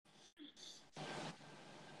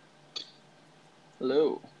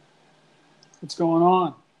Hello. What's going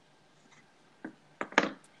on?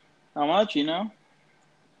 How much, I'm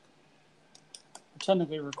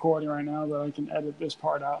technically recording right now, but I can edit this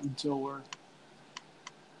part out until we're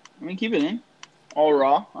keep it in. All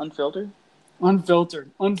raw, unfiltered.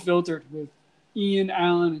 unfiltered with Ian,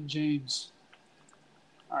 Allen, and James.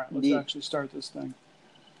 All right, let's Indeed. actually start this thing.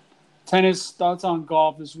 Tennis, thoughts on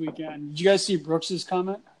golf this weekend. Did you guys see Brooks's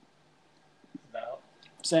comment? No.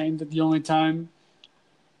 Saying that the only time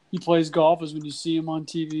he plays golf is when you see him on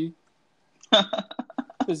TV.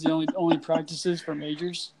 Is the only practices for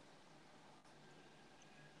majors.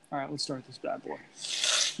 All right, let's start this bad boy.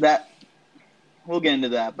 We'll get into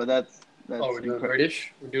that, but that's we're doing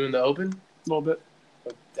British? We're doing the Open? A little bit.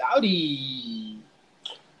 Dowdy.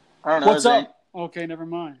 I don't know. What's up? Okay, never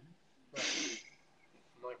mind. I'm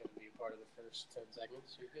not going to be a part of the first 10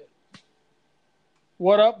 seconds. You're good.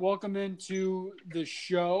 What up? Welcome into the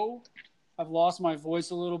show. I've lost my voice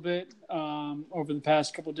a little bit over the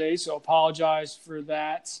past couple of days, so apologize for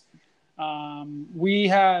that. Before we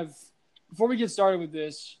get started with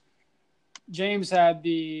this, James had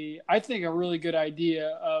I think, a really good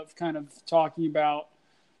idea of kind of talking about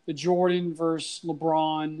the Jordan versus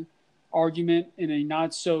LeBron argument in a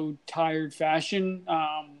not so tired fashion.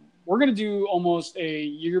 We're going to do almost a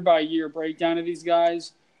year-by-year breakdown of these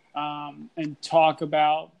guys and talk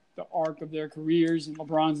about the arc of their careers. And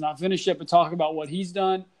LeBron's not finished yet, but talk about what he's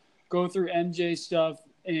done, go through MJ stuff,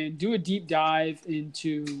 and do a deep dive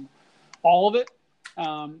into all of it.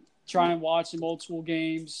 Try and watch some old school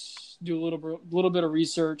games, do a little bit of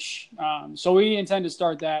research. So we intend to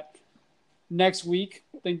start that next week.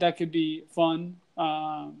 I think that could be fun.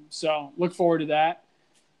 So look forward to that.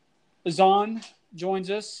 Azan joins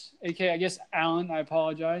us, aka I guess Alan. I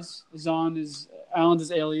apologize.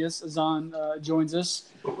 Alan's alias. Azan joins us.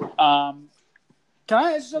 Can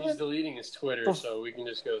I ask something? He's deleting his Twitter, so we can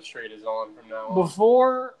just go straight Azan from now on.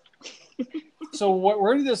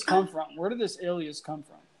 Where did this come from? Where did this alias come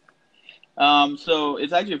from? So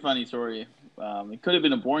it's actually a funny story. It could have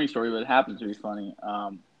been a boring story, but it happens to be funny.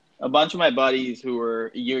 A bunch of my buddies who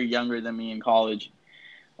were a year younger than me in college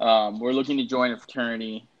were looking to join a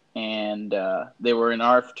fraternity, and they were in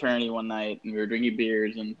our fraternity one night, and we were drinking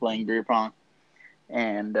beers and playing beer pong.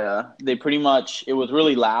 And they pretty much – it was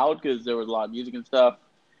really loud because there was a lot of music and stuff.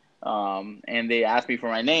 And they asked me for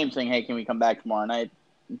my name, saying, hey, can we come back tomorrow night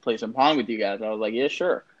and play some pong with you guys? I was like, yeah,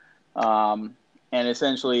 sure. And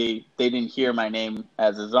essentially, they didn't hear my name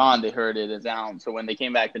as Azan. They heard it as Alan. So when they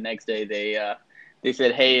came back the next day, they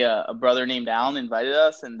said, hey, a brother named Alan invited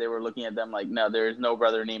us. And they were looking at them like, no, there is no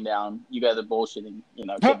brother named Alan. You guys are bullshitting.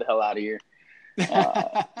 Get the hell out of here.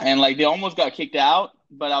 And, they almost got kicked out.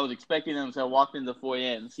 But I was expecting them, so I walked into the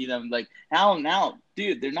foyer and see them like, Alan,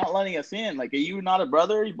 dude, they're not letting us in. Like, are you not a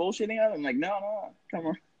brother? Are you bullshitting us? I'm like, no, come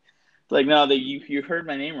on. It's like, no, you heard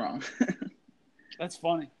my name wrong. That's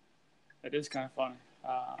funny. That is kind of funny.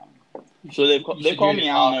 So they've called me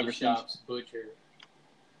Alan ever since. Butcher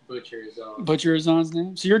Azan's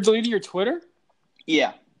name. So you're deleting your Twitter?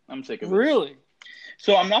 Yeah, I'm sick of it. Really?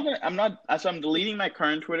 So I'm deleting my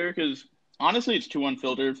current Twitter because honestly, it's too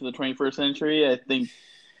unfiltered for the 21st century. I think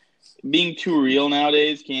being too real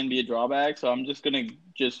nowadays can be a drawback. So I'm just gonna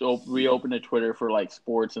reopen a Twitter for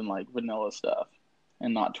sports and vanilla stuff.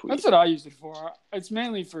 And not tweet. That's what I use it for. It's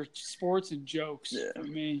mainly for sports and jokes for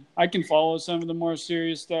me. I can follow some of the more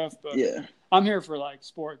serious stuff, but I'm here for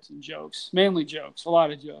sports and jokes. Mainly jokes. A lot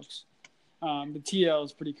of jokes. The TL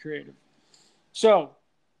is pretty creative. So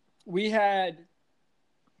we had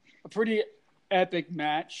a pretty epic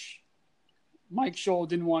match. Mike Scholl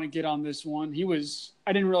didn't want to get on this one.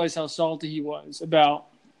 I didn't realize how salty he was about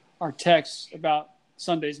our text about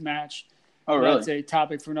Sunday's match. Oh, really? That's a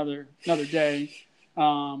topic for another day.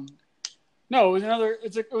 No,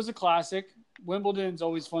 it was a classic. Wimbledon's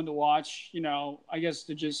always fun to watch. I guess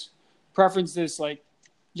to just preference this,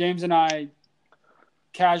 James and I,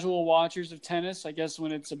 casual watchers of tennis. I guess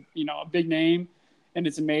when it's a big name and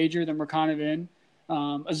it's a major, then we're kind of in.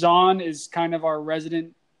 Azan is kind of our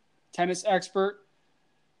resident tennis expert.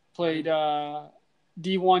 Played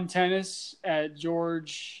D1 tennis at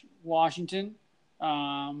George Washington.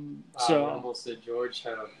 I almost said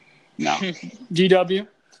Georgetown. No, GW.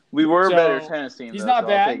 We were a better tennis team. He's not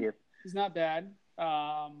bad. He's not bad.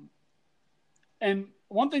 And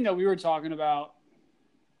one thing that we were talking about,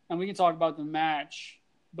 and we can talk about the match,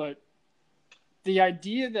 but the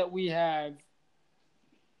idea that we have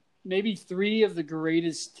maybe three of the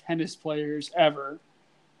greatest tennis players ever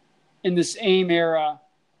in the same era.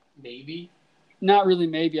 Maybe? Not really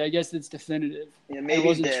maybe. I guess it's definitive. Yeah, maybe I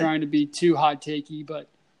wasn't trying to be too hot takey, but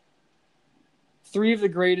three of the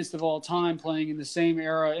greatest of all time playing in the same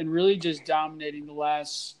era and really just dominating the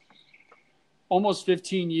last almost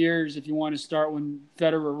 15 years, if you want to start when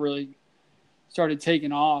Federer really started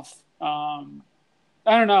taking off. I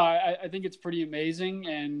don't know. I think it's pretty amazing.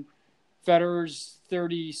 And Federer's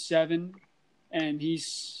 37, and he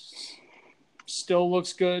still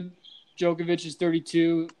looks good. Djokovic is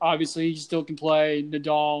 32. Obviously, he still can play.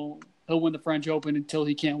 Nadal, he'll win the French Open until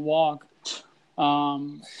he can't walk. I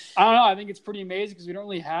don't know. I think it's pretty amazing because we don't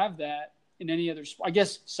really have that in any other sport. I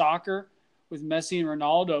guess soccer with Messi and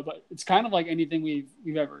Ronaldo, but it's kind of like anything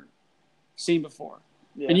we've ever seen before.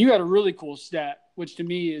 Yeah. And you had a really cool stat, which to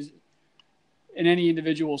me is in any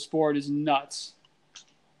individual sport is nuts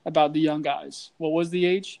about the young guys. What was the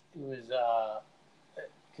age? It was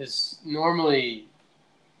because normally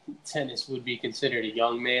tennis would be considered a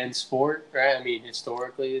young man's sport, right? I mean,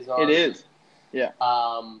 historically is on. It is. Yeah.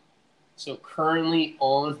 So currently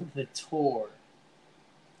on the tour,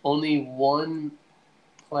 only one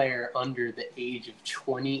player under the age of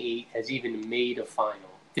 28 has even made a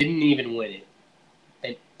final. Didn't even win it.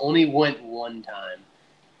 And only went one time.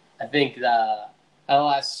 I think the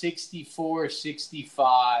last 64,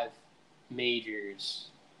 65 majors,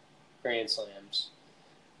 Grand Slams,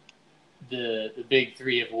 the big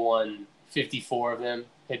three have won 54 of them,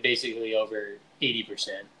 at basically over 80%.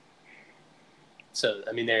 So,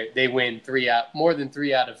 I mean, they win more than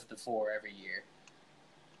 3 out of the 4 every year.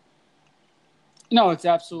 No, it's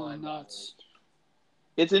absolutely nuts.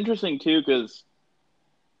 It's interesting, too, because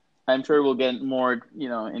I'm sure we'll get more,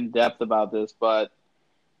 in depth about this, but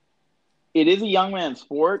it is a young man's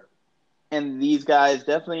sport, and these guys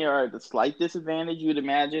definitely are at a slight disadvantage, you'd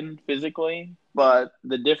imagine, physically. But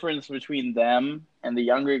the difference between them and the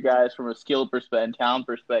younger guys from a skill and talent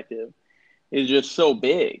perspective is just so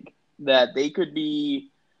big that they could be,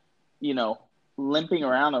 limping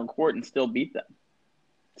around on court and still beat them.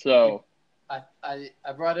 So I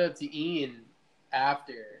brought it up to Ian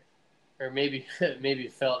after, or maybe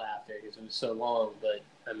it felt after because it was so long, but,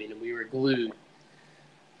 I mean, we were glued.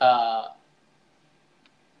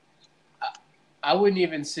 I wouldn't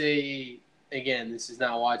even say, again, this is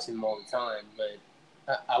not watching them all the time, but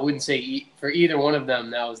I wouldn't say for either one of them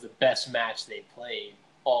that was the best match they played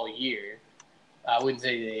all year. I wouldn't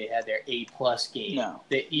say they had their A-plus game. No.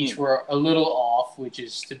 They each were a little off, which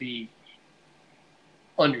is to be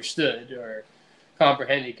understood or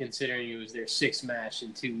comprehended considering it was their 6th match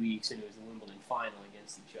in 2 weeks and it was the Wimbledon final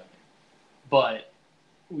against each other. But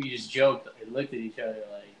we just joked and looked at each other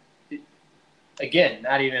like, again,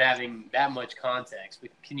 not even having that much context, but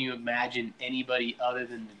can you imagine anybody other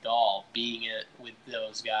than Nadal being with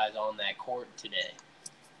those guys on that court today?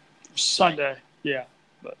 Sunday, yeah.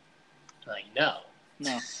 But no.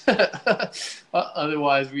 No.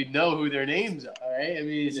 Otherwise, we'd know who their names are, right? I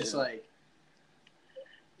mean, it's just like,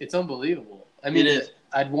 it's unbelievable. I mean,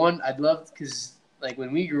 I'd love, because like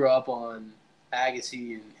when we grew up on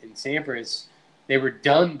Agassi and Sampras, they were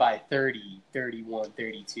done by 30, 31,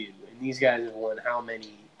 32. And these guys have won how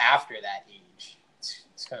many after that age?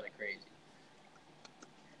 It's kind of crazy.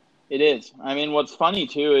 It is. I mean, what's funny,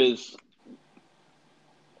 too, is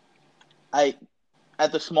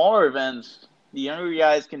at the smaller events, the younger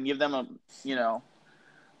guys can give them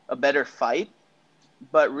a better fight.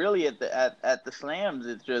 But really at the slams,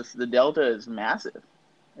 it's just the delta is massive.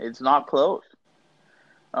 It's not close.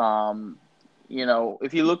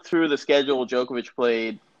 If you look through the schedule Djokovic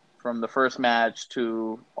played from the first match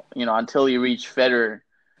to, until he reached Federer,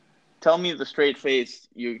 tell me the straight face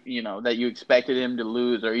that you expected him to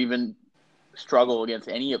lose or even struggle against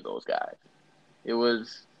any of those guys. It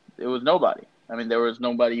was nobody. I mean, there was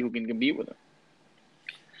nobody who can compete with him.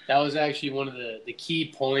 That was actually one of the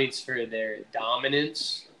key points for their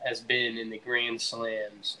dominance has been in the Grand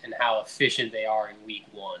Slams and how efficient they are in week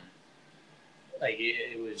 1. Like,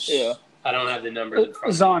 it was... Yeah. I don't have the numbers in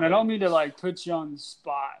front Zahn, I don't mean to, put you on the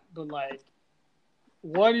spot, but,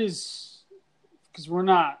 what is – because we're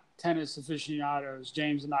not tennis aficionados,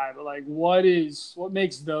 James and I, but, what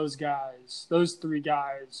makes those guys, those 3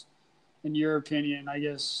 guys, in your opinion, I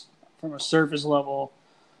guess, from a surface level,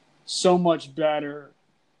 so much better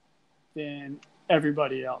than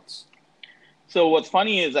everybody else? So what's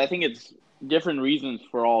funny is I think it's different reasons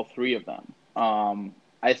for all 3 of them.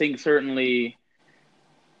 I think certainly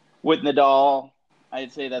with Nadal,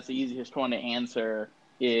 I'd say that's the easiest one to answer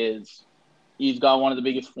is he's got one of the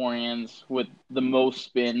biggest forehands with the most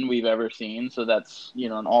spin we've ever seen. So that's,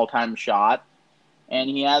 an all-time shot. And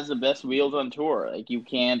he has the best wheels on tour. Like you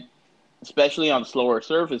can't, especially on slower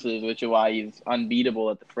surfaces, which is why he's unbeatable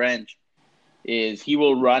at the French, is he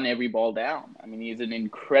will run every ball down. I mean, he's an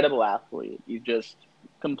incredible athlete. He's just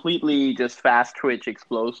completely just fast twitch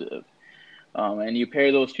explosive. And you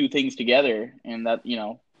pair those two things together, and that,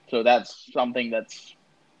 so that's something that's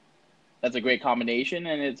a great combination,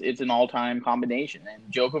 and it's an all-time combination. And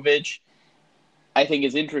Djokovic, I think,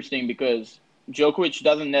 is interesting because Djokovic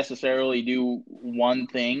doesn't necessarily do one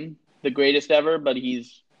thing the greatest ever, but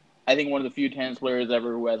he's, I think, one of the few tennis players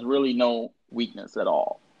ever who has really no weakness at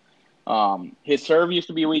all. His serve used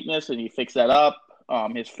to be a weakness, and he fixed that up.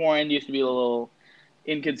 His forehand used to be a little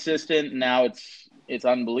inconsistent. Now it's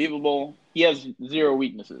unbelievable. He has zero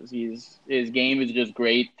weaknesses. His game is just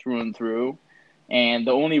great through and through. And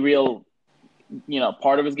the only real,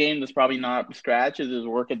 part of his game that's probably not scratch is his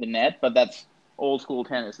work at the net, but that's old school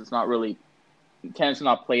tennis. It's not really tennis is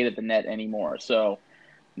not played at the net anymore. So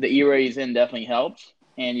the era he's in definitely helps.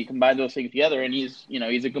 And you combine those things together, and he's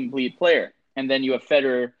a complete player. And then you have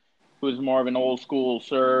Federer, who's more of an old school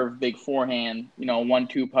serve, big forehand,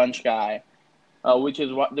 1-2 punch guy. Which is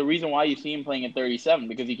the reason why you see him playing at 37,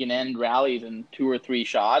 because he can end rallies in 2 or 3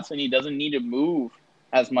 shots, and he doesn't need to move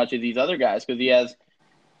as much as these other guys because he has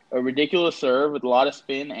a ridiculous serve with a lot of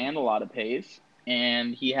spin and a lot of pace,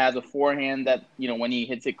 and he has a forehand that, when he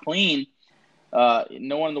hits it clean,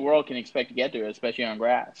 no one in the world can expect to get to it, especially on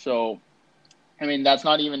grass. So, I mean, that's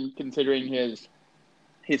not even considering his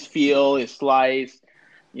feel, his slice,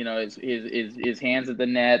 his hands at the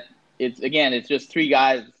net. It's just 3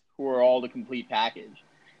 guys who are all the complete package.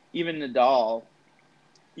 Even Nadal,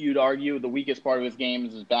 you'd argue the weakest part of his game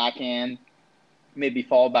is his backhand, maybe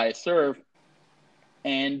followed by his serve.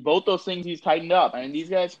 And both those things he's tightened up. I mean, these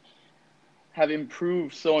guys have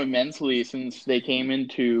improved so immensely since they came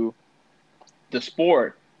into the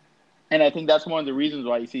sport. And I think that's one of the reasons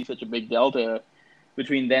why you see such a big delta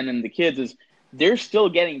between them and the kids is they're still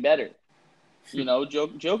getting better.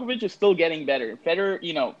 Djokovic is still getting better.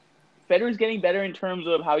 Federer's getting better in terms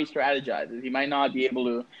of how he strategizes. He might not be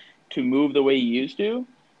able to move the way he used to,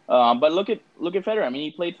 but look at Federer. I mean,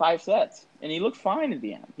 he played 5 sets and he looked fine at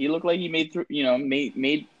the end. He looked like he made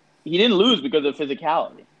he didn't lose because of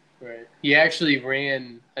physicality. Right. He actually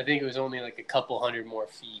ran. I think it was only like a couple hundred more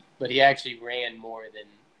feet, but he actually ran more than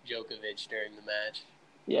Djokovic during the match.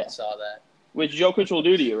 Yeah, I saw that. Which Djokovic will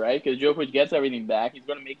do to you, right? Because Djokovic gets everything back. He's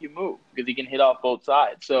going to make you move because he can hit off both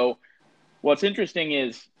sides. So what's interesting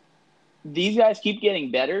is these guys keep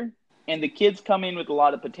getting better, and the kids come in with a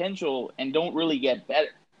lot of potential and don't really get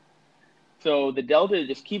better. So the delta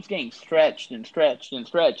just keeps getting stretched and stretched and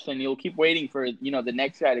stretched, and you'll keep waiting for the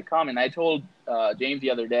next guy to come. And I told James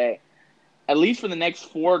the other day, at least for the next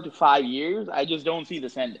 4 to 5 years, I just don't see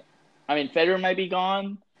this ending. I mean, Federer might be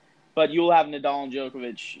gone, but you'll have Nadal and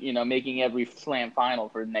Djokovic, making every slam final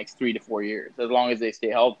for the next 3 to 4 years, as long as they stay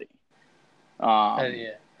healthy. I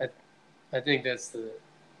think that's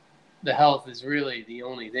the health is really the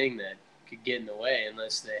only thing that could get in the way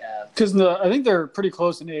unless they have. Because I think they're pretty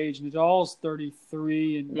close in age. Nadal's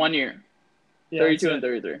 33 and 1 year, yeah, 32 and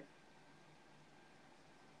 33.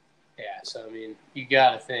 Yeah, so I mean, you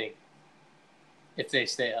got to think if they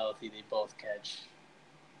stay healthy, they both catch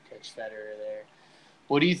Federer there.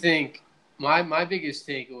 What do you think? My biggest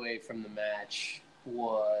takeaway from the match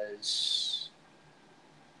was,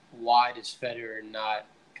 why does Federer not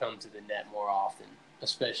come to the net more often,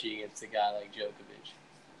 especially against a guy like Djokovic?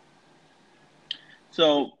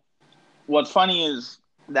 So what's funny is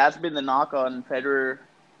that's been the knock on Federer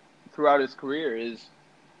throughout his career is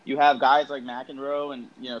you have guys like McEnroe and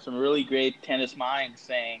some really great tennis minds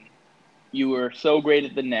saying you were so great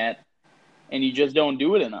at the net and you just don't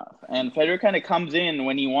do it enough. And Federer kind of comes in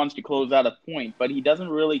when he wants to close out a point, but he doesn't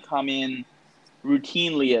really come in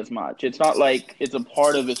routinely as much. It's not like it's a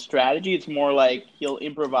part of his strategy. It's more like he'll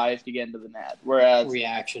improvise to get into the net. Whereas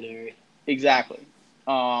reactionary. Exactly.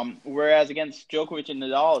 Whereas against Djokovic and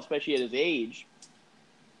Nadal, especially at his age,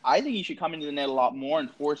 I think he should come into the net a lot more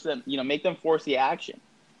and force them, make them force the action.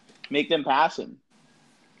 Make them pass him.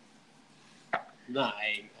 No,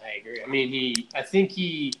 I agree. I mean,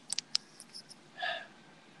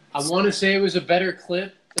 I want to say it was a better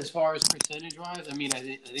clip as far as percentage-wise. I mean, I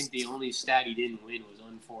think the only stat he didn't win was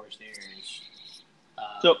unforced errors.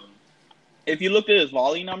 So, if you looked at his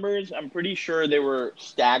volley numbers, I'm pretty sure they were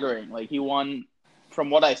staggering. Like, he won, from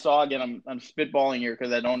what I saw, again, I'm spitballing here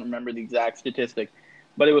because I don't remember the exact statistic,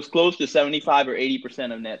 but it was close to 75 or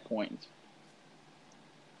 80% of net points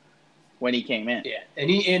when he came in. Yeah, and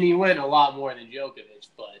he went a lot more than Djokovic,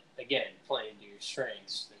 but, again, playing to your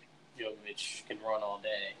strengths. Djokovic can run all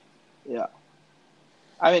day. Yeah.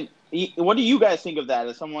 I mean, what do you guys think of that?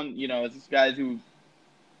 As someone, as guys who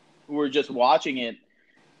were just watching it,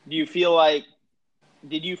 did you feel like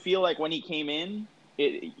when he came in,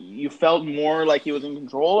 you felt more like he was in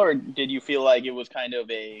control, or did you feel like it was kind of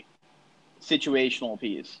a situational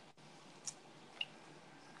piece?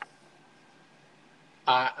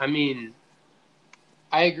 I mean,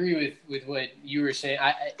 I agree with what you were saying.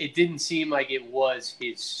 It didn't seem like it was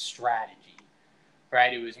his strategy,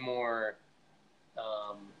 right? It was more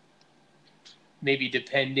maybe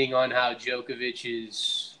depending on how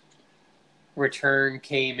Djokovic's return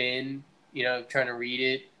came in, trying to read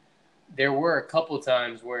it. There were a couple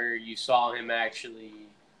times where you saw him actually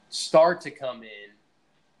start to come in,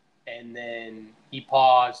 and then he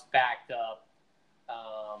paused, backed up,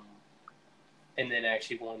 and then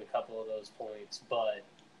actually won a couple of those points. But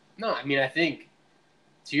no, I mean, I think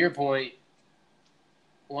to your point,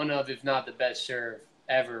 one of, if not the best serve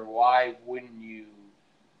ever, why wouldn't you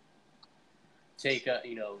take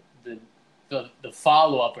the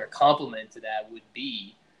follow-up or complement to that would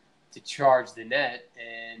be to charge the net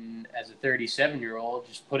and as a 37-year-old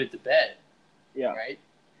just put it to bed. Yeah. Right?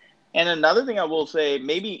 And another thing I will say,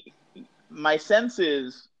 maybe my sense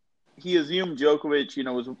is he assumed Djokovic,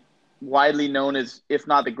 was widely known as, if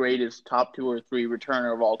not the greatest, top 2 or 3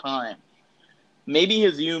 returner of all time. Maybe he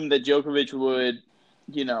assumed that Djokovic would,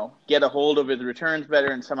 get a hold of his returns better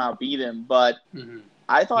and somehow beat him. But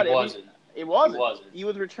I thought it wasn't. It wasn't. He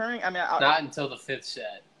was returning. I mean, not until the 5th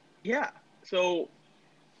set. Yeah. So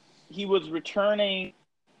he was returning.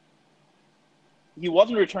 He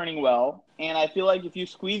wasn't returning well, and I feel like if you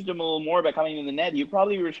squeezed him a little more by coming in the net, he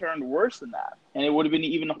probably returned worse than that, and it would have been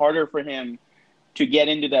even harder for him to get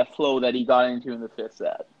into that flow that he got into in the 5th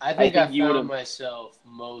set. I think I found myself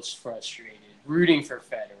most frustrated rooting for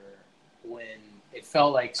Federer when it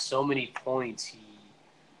felt like so many points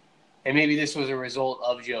and maybe this was a result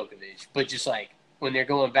of Djokovic, but just like when they're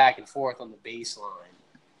going back and forth on the baseline,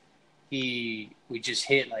 we just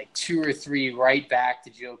hit like 2 or 3 right back to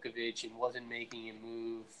Djokovic and wasn't making him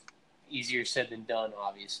move. Easier said than done,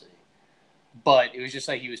 obviously. But it was just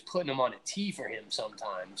like he was putting him on a tee for him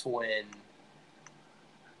sometimes when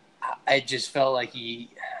I just felt like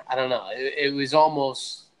I don't know. It was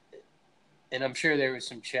almost, and I'm sure there was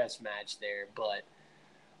some chess match there, but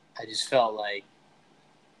I just felt like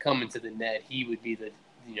coming to the net, he would be the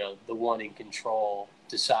one in control,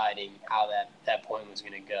 deciding how that point was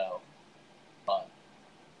going to go. But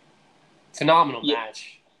phenomenal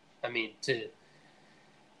match. I mean,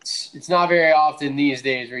 it's not very often these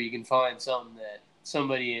days where you can find something that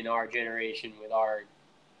somebody in our generation with our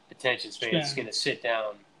attention span is going to sit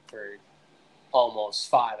down for almost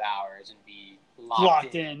 5 hours and be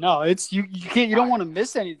locked in. No, it's you can't. You don't want to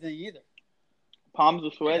miss anything either. Palms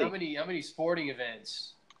are sweaty. How many sporting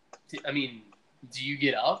events? I mean, do you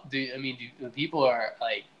get up? Do people are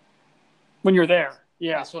like when you're there?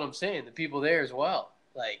 Yeah, that's what I'm saying. The people there as well.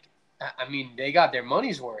 Like, I mean, they got their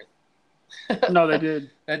money's worth. No, they did.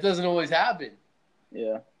 That doesn't always happen.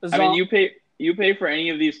 Yeah, I mean, you pay for any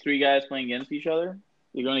of these 3 guys playing against each other,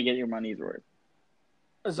 you're going to get your money's worth.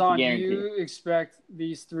 Azan, do you expect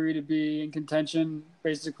these 3 to be in contention,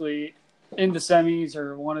 basically in the semis,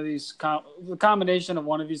 or one of these the combination of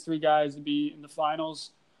one of these 3 guys to be in the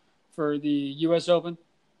finals for the U.S. Open?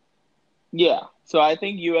 Yeah, so I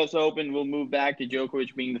think U.S. Open will move back to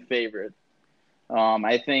Djokovic being the favorite.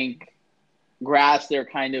 I think grass, they're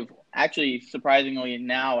kind of actually surprisingly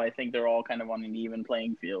now. I think they're all kind of on an even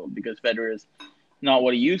playing field because Federer is not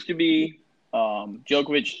what he used to be.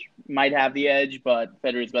 Djokovic might have the edge, but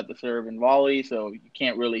Federer's got the serve and volley, so you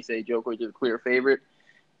can't really say Djokovic is a clear favorite.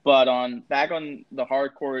 But back on the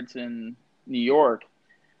hard courts in New York,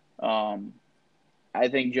 I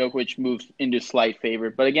think Djokovic moves into slight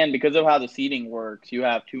favorite. But again, because of how the seeding works, you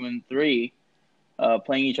have 2 and 3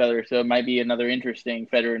 playing each other, so it might be another interesting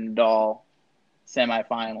Federer-Nadal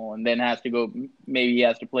semifinal, and then maybe he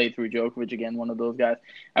has to play through Djokovic again, one of those guys.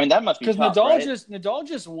 I mean, that must be tough, right? Nadal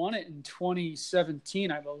just won it in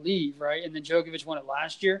 2017, I believe, right? And then Djokovic won it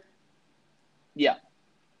last year. Yeah.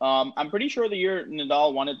 I'm pretty sure the year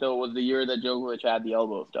Nadal won it, though, was the year that Djokovic had the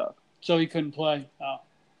elbow stuff. So he couldn't play. Oh.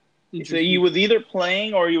 So he was either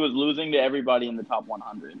playing or he was losing to everybody in the top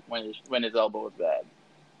 100 when his elbow was bad.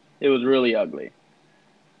 It was really ugly.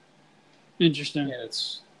 Interesting. Yeah,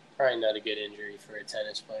 it's probably not a good injury for a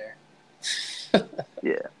tennis player.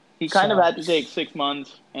 Yeah. He kind of had to take 6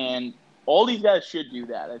 months, and all these guys should do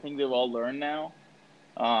that. I think they've all learned now.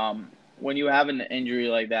 When you have an injury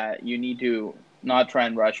like that, you need to not try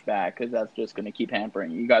and rush back because that's just going to keep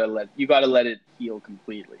hampering you. You got to let it heal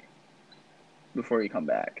completely before you come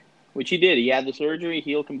back, which he did. He had the surgery,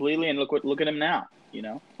 healed completely, and look at him now.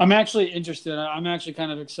 I'm actually interested. I'm actually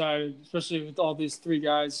kind of excited, especially with all these 3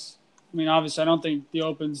 guys. I mean, obviously, I don't think the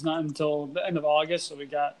Open's not until the end of August, so we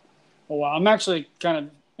got a while. I'm actually kind of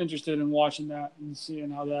interested in watching that and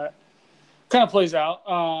seeing how that kind of plays out.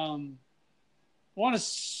 I want to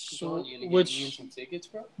switch some tickets,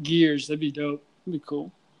 bro? gears. That'd be dope. That'd be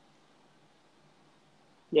cool.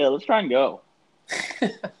 Yeah, let's try and go.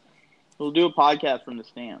 We'll do a podcast from the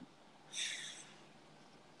stand.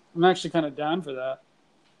 I'm actually kind of down for that.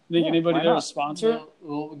 Think anybody there to sponsor?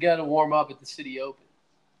 Well, we got to warm up at the City Open.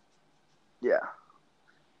 Yeah.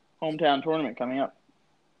 Hometown tournament coming up.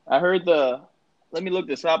 I heard let me look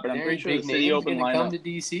this up, but I'm pretty sure the City Open lineup. Come to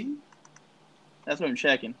DC? That's what I'm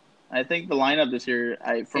checking. I think the lineup this year,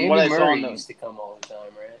 from Andy what I saw Murray on used to come all the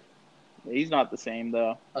time, right? He's not the same,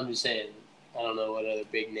 though. I'm just saying, I don't know what other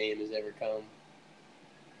big name has ever come.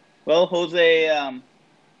 Well, Jose...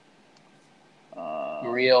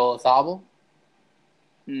 Maria Olazabal?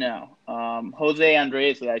 No. Jose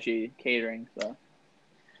Andres is actually catering, so...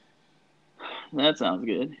 That sounds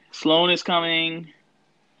good. Sloan is coming.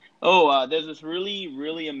 Oh, there's this really,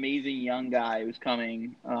 really amazing young guy who's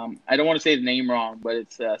coming. I don't want to say his name wrong, but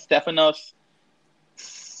it's Stefanos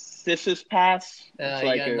Tsitsipas.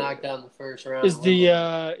 He got knocked out in the first round. Is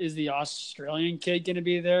the Australian kid going to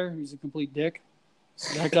be there? He's a complete dick.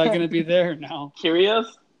 Is that guy going to be there? No. Kyrgios?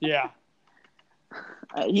 Yeah.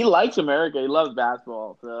 He likes America. He loves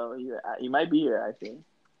basketball, so he might be here, actually.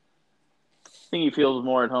 I think he feels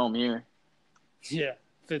more at home here. Yeah,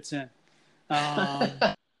 fits in.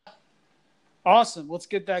 Awesome. Let's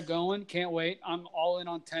get that going. Can't wait. I'm all in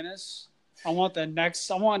on tennis. I want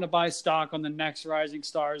to buy stock on the next Rising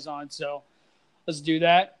Stars on, so let's do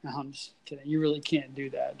that. No, I'm just kidding. You really can't do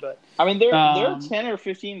that. But I mean, there are 10 or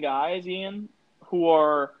 15 guys, Ian,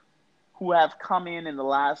 who have come in the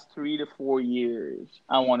last 3 to 4 years,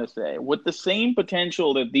 I want to say, with the same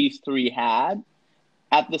potential that these three had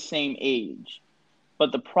at the same age.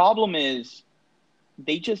 But the problem is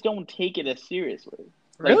they just don't take it as seriously.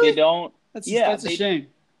 Really? Like, they don't. That's a shame.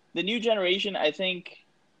 The new generation, I think,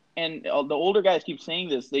 and the older guys keep saying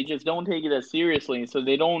this, they just don't take it as seriously, so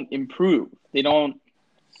they don't improve. They don't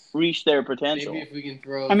reach their potential. Maybe if we can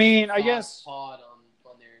throw I guess pod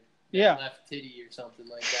on their left titty or something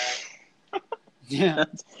like that. Yeah.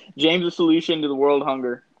 James' solution to the world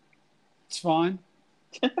hunger. It's fine.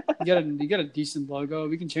 You got a decent logo.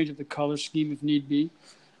 We can change up the color scheme if need be.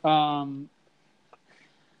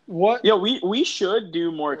 What? Yeah, we should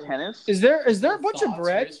do more tennis. Is there a bunch of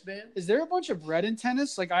bread? Wristband? Is there a bunch of bread in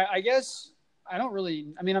tennis? Like I guess I don't really.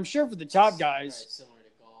 I mean, I'm sure for the top guys,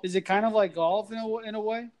 is it kind of like golf in a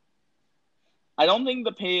way? I don't think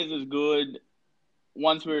the pay is as good.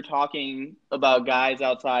 Once we were talking about guys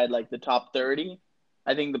outside like the top 30,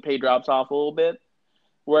 I think the pay drops off a little bit.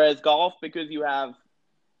 Whereas golf, because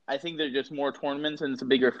I think there's just more tournaments and it's a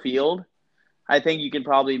bigger field. I think you can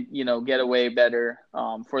probably, get away better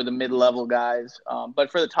for the mid-level guys. But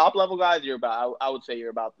for the top-level guys, I would say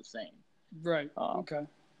you're about the same. Right. Okay.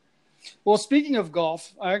 Well, speaking of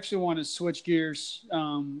golf, I actually want to switch gears.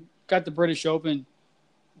 Got the British Open.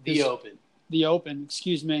 The Open.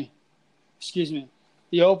 Excuse me.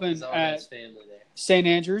 The Open at St.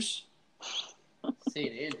 Andrews.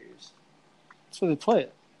 St. Andrews? That's where they play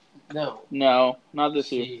it. No, not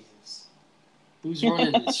this year. Who's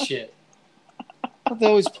running this shit? I thought they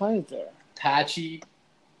always play it there. Patchy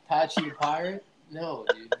the Pirate? No,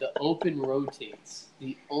 dude. The Open rotates.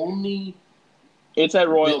 It's at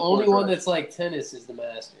Royal. The only one that's like tennis is the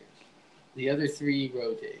Masters. The other three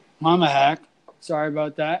rotate. I'm a hack. Sorry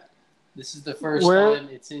about that. This is the first time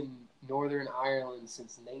it's in Northern Ireland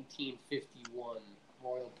since 1951.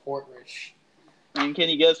 Royal Portrush. And can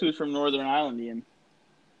you guess who's from Northern Ireland, Ian? You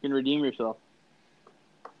can redeem yourself.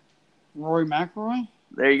 Rory McIlroy?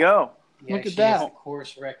 There you go. Look at that. Has the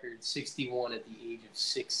course record 61 at the age of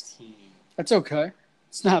 16. That's okay.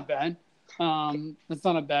 It's not bad. That's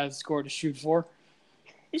not a bad score to shoot for.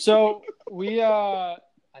 So we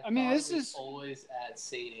this is always at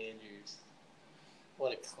St. Andrews.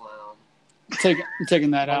 What a clown. I'm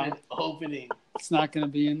taking that out. What an opening. It's not going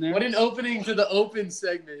to be in there. What an opening to the Open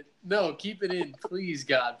segment. No, keep it in. Please,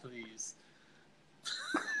 God, please.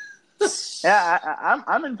 Yeah,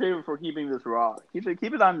 I'm in favor for keeping this raw. Keep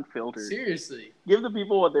it unfiltered. Seriously. Give the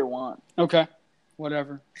people what they want. Okay.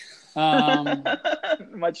 Whatever.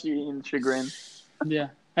 Much to Ian's chagrin. Yeah.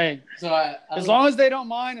 Hey. So as long as they don't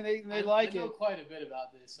mind and they like it. I know quite a bit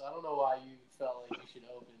about this, so I don't know why you felt like you should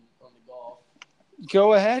open on the golf.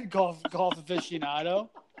 Go ahead, golf aficionado.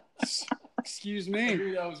 Excuse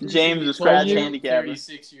me. James is scratch handicapper.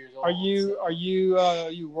 36 years old. Are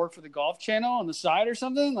you work for the Golf Channel on the side or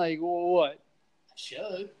something? Like what? I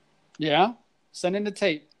should. Yeah. Send in the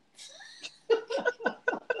tape.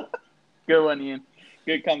 Good one, Ian.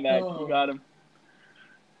 Good comeback. You got him.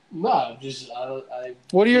 No, just I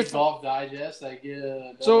What are your Golf Digest. I get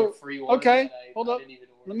another So, free one. okay, that I hold up. didn't even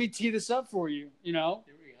order. Let me tee this up for you. You know,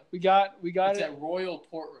 Here we go. we got It's it. at Royal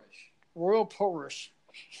Portrush. Royal Portrush.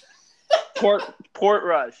 Port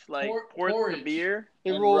rush, like port the porridge. beer.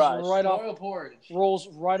 It and rolls rush. right off. Royal Porridge. Rolls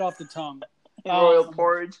right off the tongue. Royal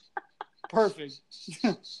porridge. Perfect.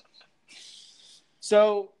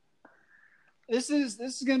 So this is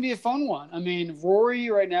going to be a fun one. I mean, Rory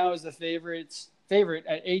right now is the favorite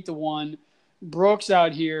at 8-1. Brooks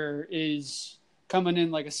out here is coming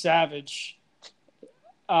in like a savage.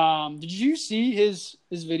 Did you see his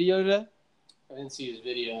video today? I didn't see his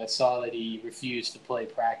video. I saw that he refused to play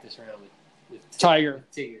practice round with Tiger.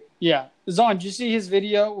 Tigger. Yeah. Zon, did you see his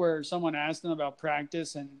video where someone asked him about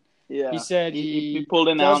practice and Yeah. he said he pulled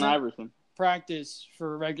in Allen Iverson. Practice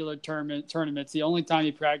for regular tournaments. The only time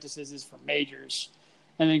he practices is for majors.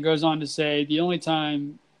 And then goes on to say, the only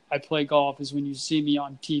time I play golf is when you see me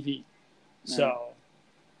on TV. So,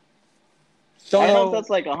 I don't know if that's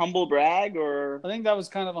like a humble brag or. I think that was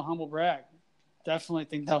kind of a humble brag. Definitely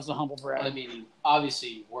think that was a humble brag. I mean, obviously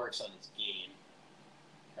he works on his game,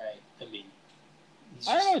 right? I mean,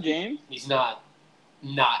 I don't know, James. He's not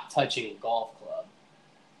touching a golf club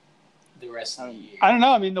the rest of the year. I don't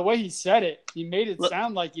know. I mean, the way he said it, he made it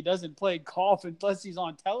sound like he doesn't play golf unless he's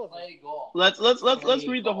on television. Play golf. Let's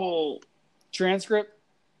read the whole transcript.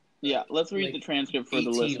 Yeah, let's read the transcript for the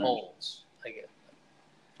listeners. Holes. I get it.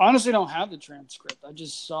 Honestly, don't have the transcript. I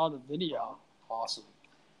just saw the video. Awesome.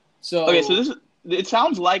 So it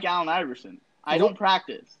sounds like Allen Iverson. I don't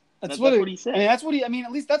practice. That's what he said. I mean,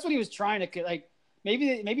 at least that's what he was trying to like.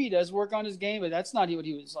 Maybe he does work on his game, but that's not what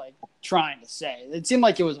he was like trying to say. It seemed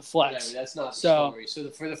like it was a flex. Whatever, that's not the story. So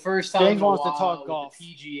for the first time, James wants to talk golf. The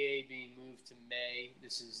PGA being moved to May,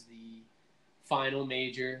 this is the final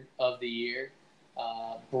major of the year.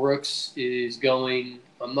 Brooks is going.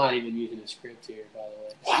 I'm not even using a script here, by the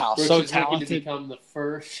way. Wow, Brooks so is talented. looking to become the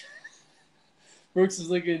first. Brooks is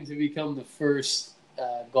looking to become the first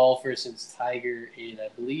golfer since Tiger in, I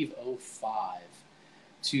believe, 2005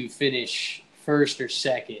 to finish first or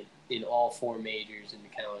second in all four majors in the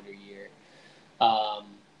calendar year.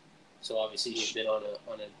 So obviously he's been on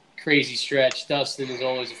a crazy stretch. Dustin is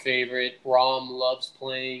always a favorite. Rahm loves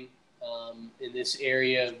playing in this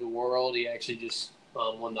area of the world. He actually just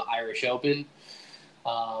won the Irish Open.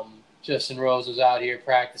 Justin Rose was out here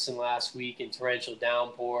practicing last week in torrential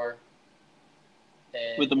downpour.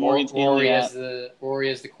 And with the Morgan Stanley Rory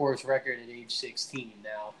has the course record at age 16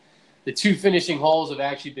 now. The two finishing holes have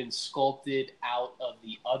actually been sculpted out of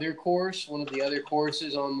the other course, one of the other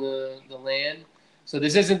courses on the land. So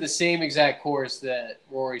this isn't the same exact course that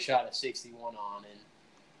Rory shot a 61 on, and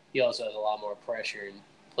he also has a lot more pressure and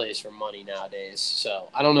plays for money nowadays. So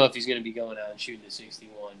I don't know if he's going to be going out and shooting the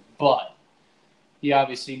 61, but he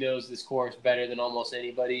obviously knows this course better than almost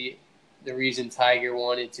anybody. The reason Tiger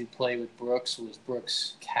wanted to play with Brooks was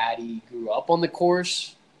Brooks' caddy grew up on the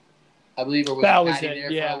course, I believe, or was caddy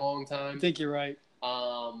there for a long time. I think you're right.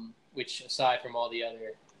 Which, aside from all the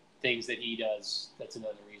other things that he does, that's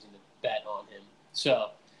another reason to bet on him.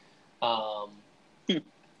 So,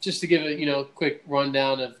 just to give a quick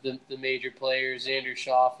rundown of the major players, Xander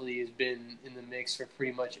Schauffele has been in the mix for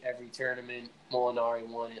pretty much every tournament. Molinari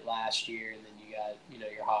won it last year, and then you got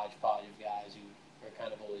your hodgepodge of guys who are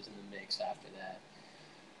kind of always in the mix after that.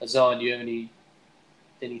 Azan, do you have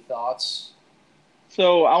any thoughts?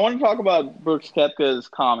 So I want to talk about Brooks Koepka's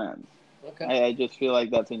comments. Okay. I just feel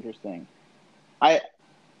like that's interesting. I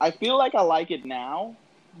feel like I like it now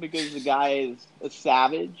because the guy is a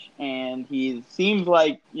savage and he seems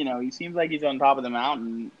like he's on top of the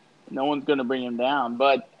mountain. No one's going to bring him down.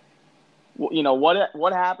 But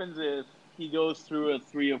what happens if he goes through a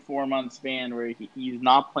 3 or 4 month span where he's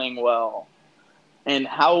not playing well, and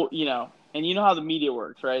how and you know how the media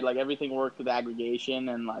works, right? Like everything works with aggregation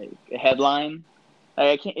and like a headline.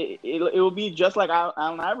 Like it will be just like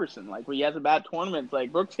Allen Iverson, like where he has a bad tournament. It's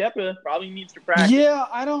like Brooks Koepka probably needs to practice. Yeah,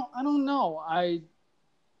 I don't know.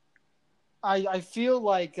 I feel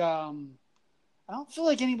like I don't feel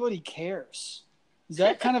like anybody cares. Is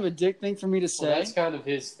that kind of a dick thing for me to say? Well, that's kind of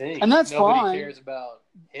his thing. And that's Nobody fine. cares about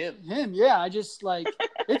him. Yeah. I just like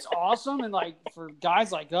it's awesome, and like for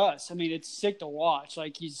guys like us, I mean, it's sick to watch.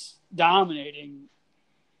 Like he's dominating.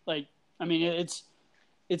 Like I mean,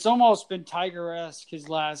 it's almost been Tiger-esque his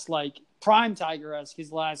last prime Tiger-esque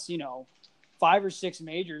his last 5 or 6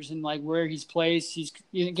 majors, and like where he's placed, he's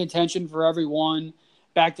in contention for every one.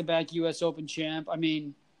 Back-to-back U.S. Open champ. I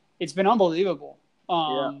mean, it's been unbelievable.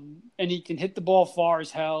 And he can hit the ball far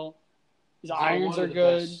as hell. His irons are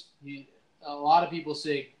good. A lot of people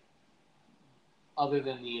say, other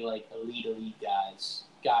than the elite guys,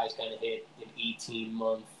 guys kind of hit an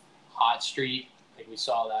 18-month hot streak. Like we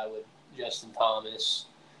saw that with Justin Thomas.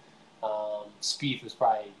 Spieth was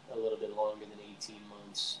probably a little bit longer than 18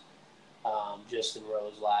 months. Justin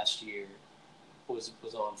Rose last year was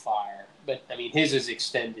on fire. But, I mean, his is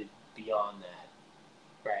extended beyond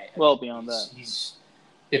that, right? Beyond that. He's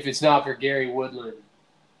if it's not for Gary Woodland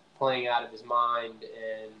playing out of his mind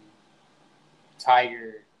and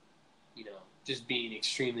Tiger, just being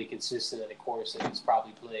extremely consistent at a course that he's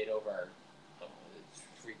probably played over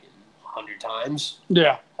freaking 100 times.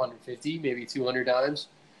 Yeah. 150, maybe 200 times.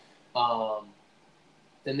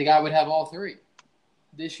 Then the guy would have all three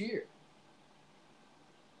this year.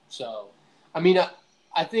 So, I mean,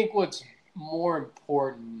 I think what's more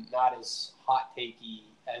important, not as hot takey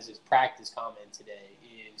as his practice comment today,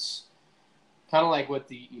 is kind of like what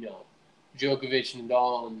the, Djokovic,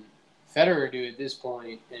 Nadal, and Federer do at this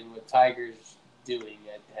point, and what Tiger's doing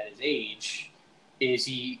at his age, is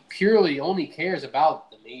he purely only cares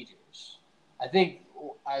about the majors. I think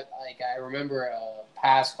I remember a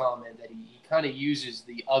past comment that he kind of uses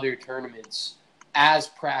the other tournaments as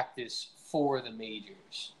practice for the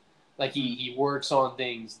majors. Like he works on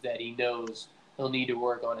things that he knows he'll need to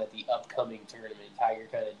work on at the upcoming tournament. Tiger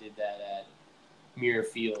kind of did that at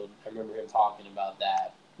Muirfield. I remember him talking about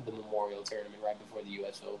that, the Memorial Tournament right before the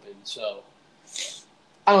U.S. Open. So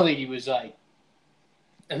I don't think he was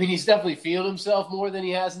he's definitely feeling himself more than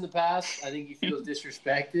he has in the past. I think he feels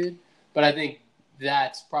disrespected, but I think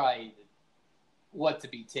that's probably what to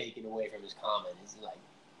be taken away from his comment is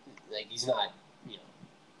like he's not,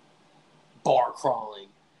 bar crawling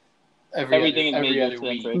every other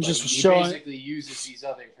week. Right? He showing, basically uses these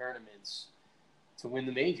other tournaments to win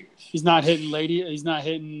the majors. He's not hitting ladies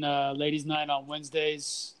night on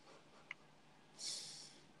Wednesdays.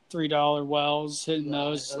 $3 wells, hitting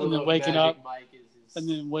those, and then waking up, and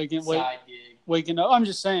then waking up. I'm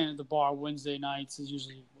just saying at the bar Wednesday nights is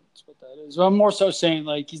usually what that is. So I'm more so saying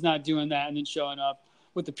like he's not doing that and then showing up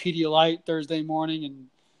with the Pedialyte Thursday morning and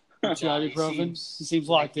ibuprofen. He seems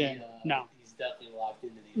locked in. No, he's definitely locked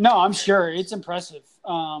into these. No, I'm sure it's impressive.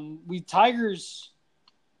 Tigers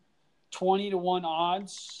 20-1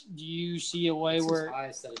 odds. Do you see a way where his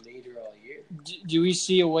highest at a major all year? Do we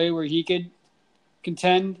see a way where he could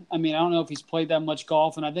contend? I mean, I don't know if he's played that much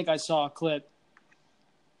golf, and I think I saw a clip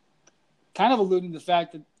kind of alluding to the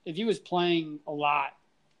fact that if he was playing a lot,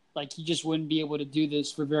 like he just wouldn't be able to do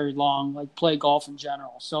this for very long, like play golf in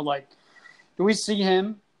general. So, like, do we see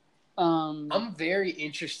him? I'm very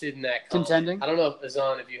interested in that contending. I don't know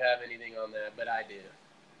if you have anything on that, but I do.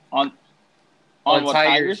 On what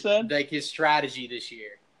Tiger said, like his strategy this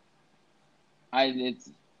year.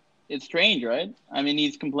 It's strange, right? I mean,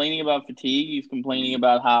 he's complaining about fatigue. He's complaining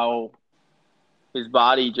about how his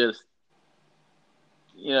body just,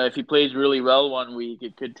 if he plays really well one week,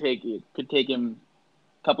 it could take him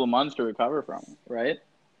a couple of months to recover from, right?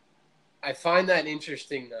 I find that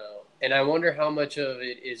interesting, though, and I wonder how much of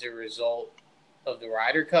it is a result of the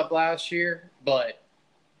Ryder Cup last year, but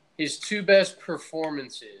his two best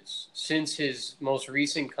performances since his most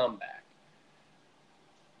recent comeback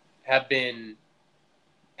have been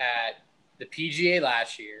at the PGA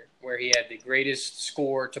last year, where he had the greatest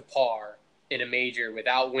score to par in a major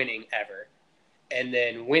without winning ever, and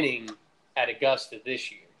then winning at Augusta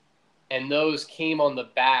this year. And those came on the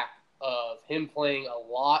back of him playing a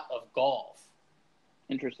lot of golf.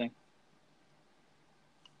 Interesting.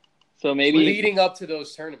 So maybe leading up to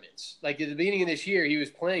those tournaments, like at the beginning of this year, he was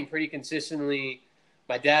playing pretty consistently.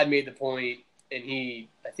 My dad made the point, and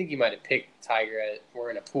I think he might have picked Tiger. We're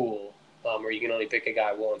in a pool where you can only pick a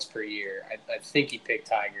guy once per year. I think he picked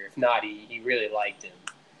Tiger. If not, he really liked him.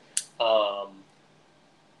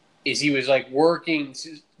 He was like working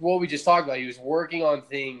what we just talked about. He was working on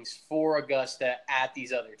things for Augusta at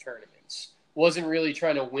these other tournaments. Wasn't really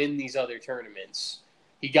trying to win these other tournaments.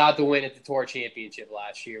 He got the win at the Tour Championship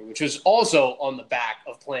last year, which was also on the back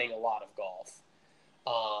of playing a lot of golf.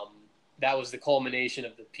 That was the culmination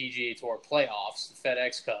of the PGA Tour playoffs, the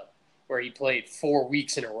FedEx Cup, where he played 4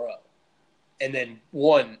 weeks in a row and then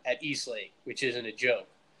won at East Lake, which isn't a joke.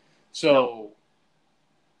 So,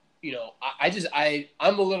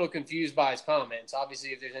 I'm a little confused by his comments.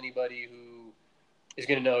 Obviously, if there's anybody who is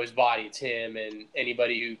going to know his body, it's him, and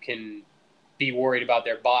anybody who can be worried about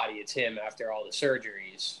their body, it's him after all the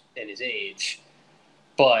surgeries and his age.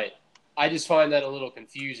 But I just find that a little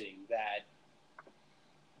confusing that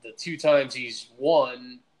the 2 times he's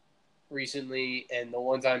won recently and the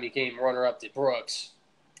one time he came runner-up to Brooks,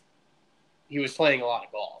 he was playing a lot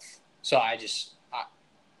of golf. So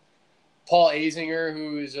Paul Azinger,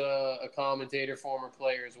 who is a commentator, former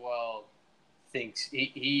player as well, thinks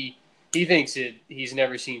he He thinks he's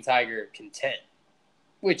never seen Tiger content,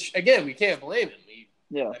 which again we can't blame him.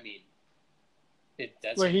 Yeah. I mean,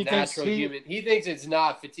 that's Wait, he thinks natural human. He thinks it's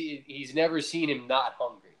not fatigue. He's never seen him not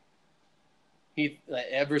hungry.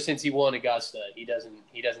 Ever since he won Augusta, he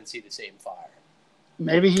doesn't see the same fire.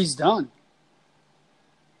 Maybe he's done.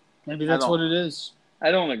 Maybe that's what it is.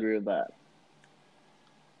 I don't agree with that.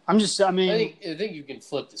 I mean, I think you can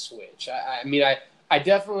flip the switch. I mean, I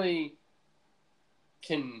definitely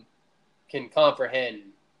can comprehend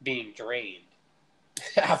being drained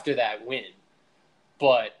after that win,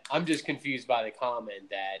 but I'm just confused by the comment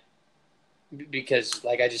that because,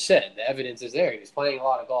 like I just said, the evidence is there. He was playing a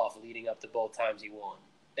lot of golf leading up to both times he won,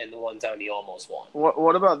 and the one time he almost won.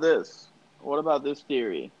 What about this? What about this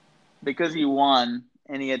theory? Because he won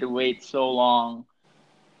and he had to wait so long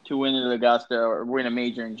to win at Augusta or win a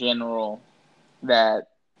major in general that,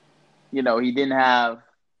 he didn't have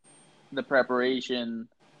the preparation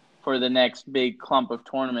for the next big clump of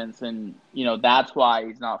tournaments. And, that's why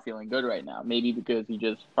he's not feeling good right now. Maybe because he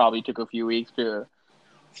just probably took a few weeks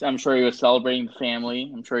I'm sure he was celebrating the family.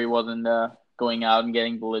 I'm sure he wasn't going out and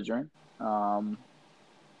getting belligerent.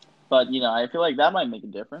 But, I feel like that might make a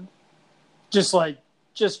difference. Just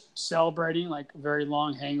celebrating like a very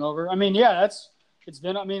long hangover. I mean, yeah, it's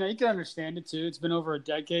been, you can understand it too. It's been over a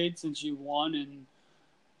decade since you won and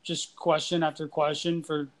just question after question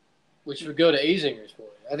which would go to Azinger's point.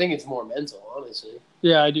 I think it's more mental, honestly.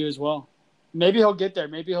 Yeah, I do as well. Maybe he'll get there.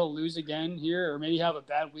 Maybe he'll lose again here or maybe have a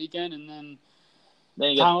bad weekend and then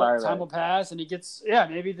he gets time will pass and he gets,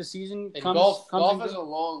 maybe the season and comes. Golf is a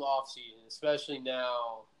long off season, especially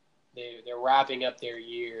now. They're wrapping up their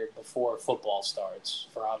year before football starts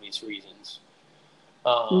for obvious reasons.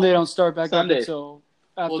 They don't start back Sunday. up until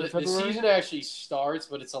after February? The season actually starts,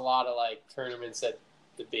 but it's a lot of like tournaments that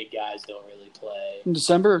the big guys don't really play. In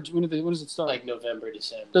December? Or when does it start? Like November,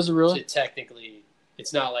 December. Does it really? So technically,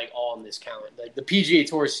 it's not like all in this calendar. Like the PGA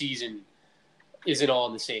Tour season isn't all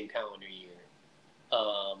in the same calendar year.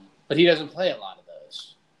 But he doesn't play a lot of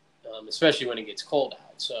those, especially when it gets cold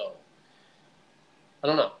out. So I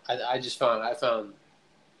don't know. I found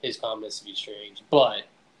his comments to be strange. But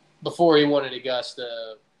before he won at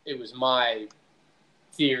Augusta, it was my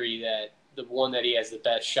theory that the one that he has the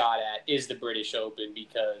best shot at is the British Open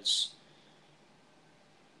because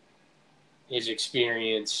his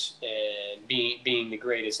experience and being the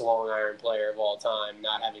greatest long iron player of all time,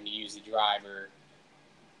 not having to use the driver,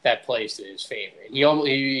 that plays to his favor. And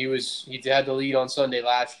he had the lead on Sunday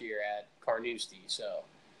last year at Carnoustie, so.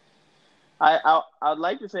 I'd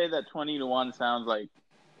like to say that 20-1 sounds like,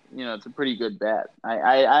 it's a pretty good bet.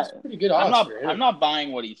 It's pretty good odds for him. I'm not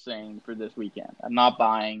buying what he's saying for this weekend. I'm not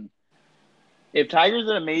buying. If Tiger's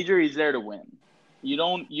at a major, he's there to win. You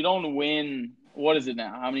don't win. What is it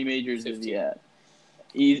now? How many majors 15. is he at?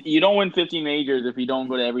 You don't win 50 majors if you don't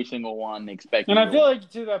go to every single one expecting. And I feel like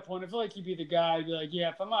to that point, I feel like he'd be the guy to be like,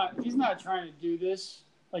 yeah, if he's not trying to do this,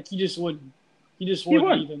 like he just wouldn't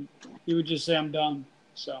even. He would just say, I'm done.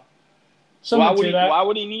 So. Why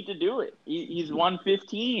would he need to do it? He's won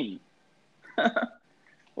 15.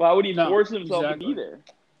 Why would he force himself to be there?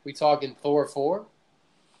 We talking Thor 4?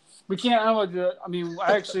 We can't. I don't know. I mean,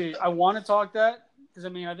 I want to talk that because I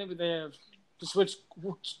think they have to switch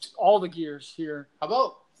all the gears here. How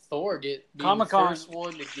about Thor being the first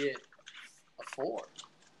one to get a 4?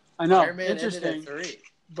 I know. Ironman interesting. Ended at 3.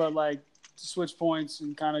 But to switch points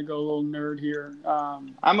and kind of go a little nerd here.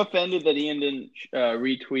 I'm offended that Ian didn't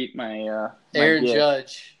retweet my Aaron gift.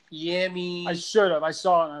 Judge. Yummy. I should have. I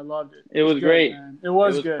saw it and I loved it. It was great. Man. It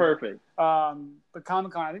was good. Perfect. But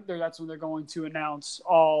Comic-Con, I think that's when they're going to announce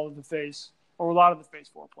all of a lot of the Phase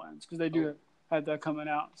 4 plans because they do have that coming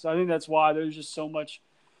out. So I think that's why there's just so much.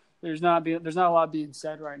 There's not a lot being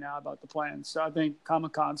said right now about the plans. So I think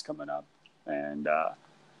Comic-Con's coming up, and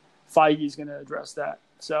Feige's going to address that.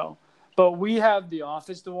 So, but we have The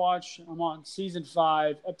Office to watch. I'm on season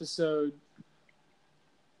 5, episode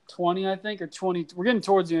 20, I think, or 20. We're getting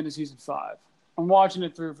towards the end of season 5. I'm watching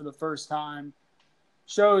it through for the first time.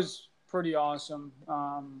 Show's pretty awesome.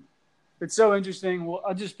 It's so interesting. Well,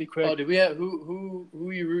 I'll just be quick. Oh, did we have who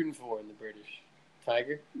are you rooting for in the British?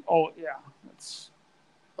 Tiger? Oh yeah,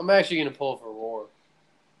 I'm actually gonna pull for Roar.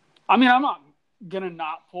 I mean, I'm not gonna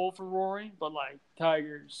not pull for Rory, but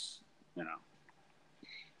Tiger's,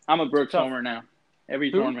 I'm a Brooks homer now.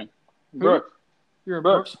 Every tournament. Brooks. You're a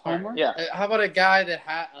Brooks homer? Yeah. How about a guy that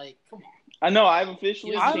come on. I know. I've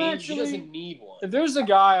officially. He doesn't need one. If there's a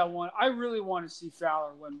guy I really want to see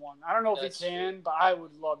Fowler win one. I don't know if he can, but I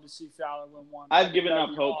would love to see Fowler win one. I've given up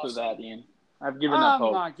hope for that, Ian. I've given up hope.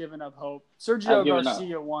 I'm not giving up hope. Sergio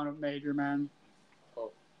Garcia won a major, man.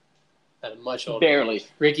 at a much older Barely. age.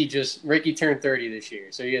 Ricky turned 30 this year,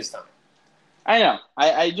 so he has time. I know.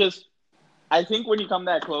 I think when you come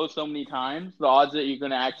that close so many times, the odds that you're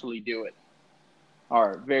going to actually do it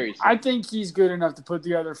are very slim. I think he's good enough to put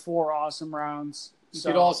together 4 awesome rounds. You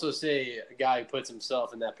could also say a guy who puts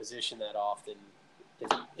himself in that position that often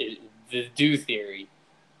is the do theory.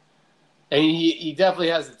 And he definitely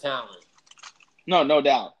has the talent. No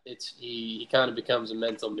doubt. He kind of becomes a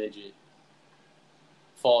mental midget.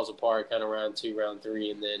 Falls apart kind of round 2, round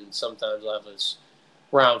 3, and then sometimes we'll have this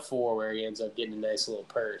round 4 where he ends up getting a nice little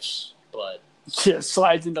purse. But yeah,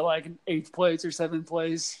 slides into like an 8th place or 7th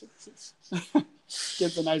place.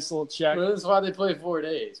 Gets a nice little check. Well, that's why they play 4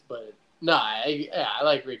 days. But no, I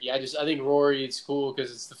like Ricky. I think Rory is cool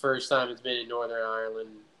because it's the first time it's been in Northern Ireland,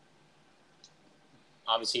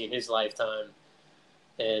 obviously in his lifetime,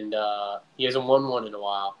 and he hasn't won one in a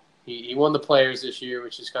while. He won the Players this year,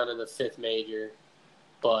 which is kind of the 5th major,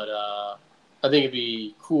 but I think it'd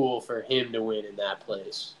be cool for him to win in that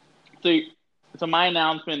place. So my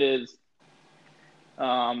announcement is,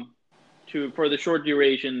 for the short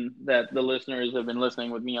duration that the listeners have been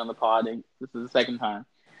listening with me on the pod, this is the second time.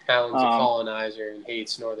 Alan's a colonizer and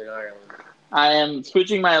hates Northern Ireland. I am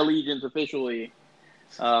switching my allegiance officially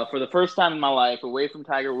for the first time in my life away from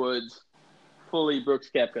Tiger Woods, fully Brooks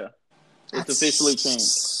Koepka. It's officially changed.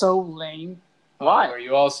 So lame. Why? Are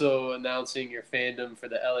you also announcing your fandom for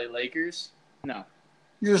the LA Lakers? No.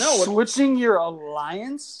 You're switching your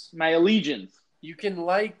alliance? My allegiance. You can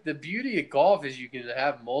the beauty of golf is you can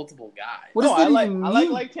have multiple guys. What does that even mean? I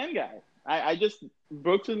like 10 guys.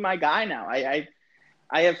 Brooks is my guy now.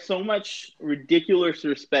 I have so much ridiculous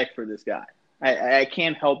respect for this guy. I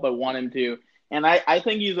can't help but want him to. And I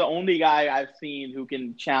think he's the only guy I've seen who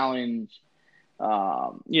can challenge,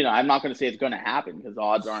 I'm not going to say it's going to happen because the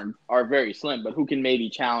odds are very slim, but who can maybe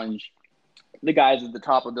challenge the guys at the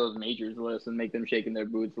top of those majors list and make them shake in their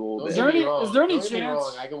boots a little bit. Is there any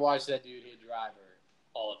chance? I can watch that dude hit driver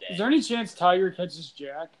all day. Is there any chance Tiger catches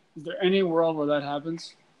Jack? Is there any world where that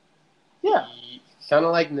happens? Yeah. Kind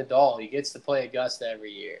of like Nadal. He gets to play Augusta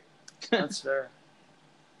every year. That's fair.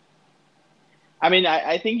 I mean,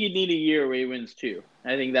 I think you need a year where he wins 2.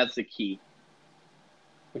 I think that's the key.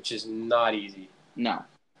 Which is not easy. No.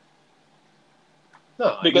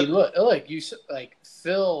 No, because,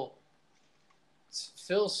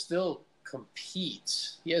 Phil still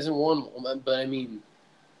competes. He hasn't won one, but I mean,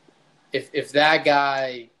 if that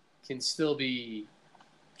guy can still be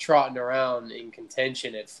trotting around in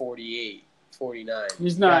contention at 48, 49.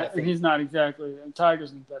 He's not exactly. And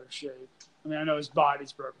Tiger's in better shape. I mean, I know his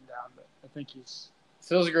body's broken down, but I think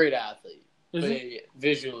Phil's a great athlete. Is but he?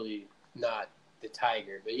 Visually, not the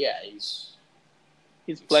Tiger. But yeah, he's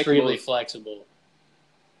flexible. extremely flexible,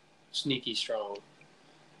 sneaky strong.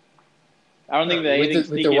 I don't think that with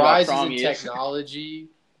the rises in technology,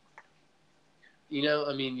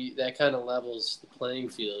 that kind of levels the playing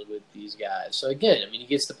field with these guys. So again, he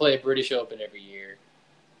gets to play a British Open every year,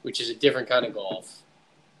 which is a different kind of golf,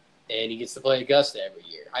 and he gets to play Augusta every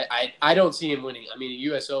year. I don't see him winning. A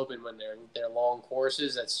U.S. Open when they're long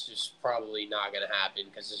courses, that's just probably not going to happen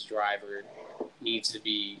because his driver needs to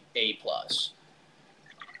be A+.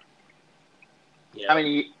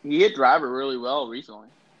 He hit driver really well recently.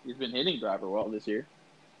 He's been hitting driver well this year.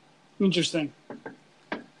 Interesting.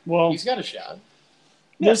 Well, he's got a shot.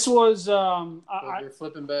 This was. You're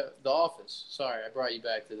flipping back The Office. Sorry, I brought you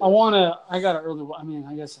back to this. I got an early.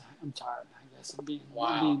 I guess I'm tired. I guess I'm being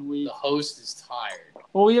weak. The host is tired.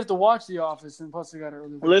 Well, we have to watch The Office, and plus I got an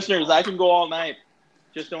early. Listeners, I can go all night.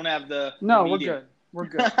 Just don't have the. No, we're good. We're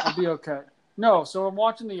good. I'll be okay. No, so I'm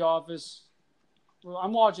watching The Office. Well,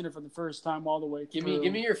 I'm watching it for the first time all the way through.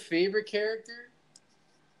 Give me your favorite character.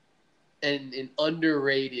 And an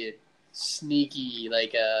underrated, sneaky,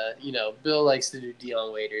 Bill likes to do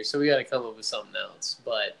Dion Waiters, so we got to come up with something else.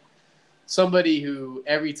 But somebody who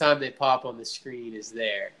every time they pop on the screen is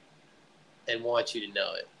there and wants you to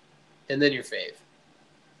know it. And then your fave.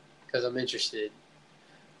 Because I'm interested.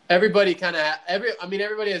 Everybody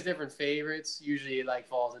everybody has different favorites. Usually it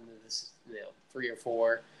falls into this, 3 or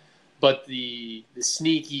 4. But the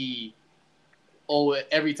sneaky,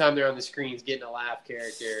 every time they're on the screens getting a laugh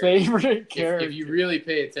character. Favorite character. If you really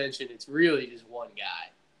pay attention, it's really just one guy.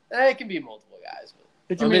 It can be multiple guys,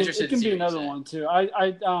 but it can be another one too.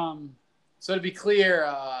 So to be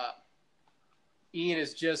clear,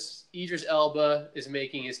 Idris Elba is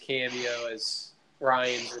making his cameo as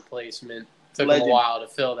Ryan's replacement. Took him a while to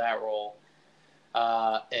fill that role.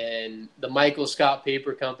 And the Michael Scott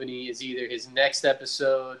Paper Company is either his next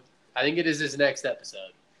episode. I think it is his next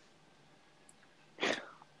episode.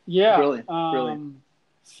 Yeah. Brilliant.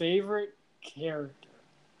 Favorite character.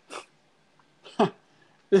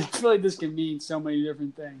 I feel like this can mean so many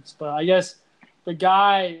different things. But I guess the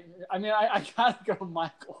guy, I mean, I got to go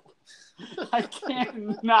Michael. I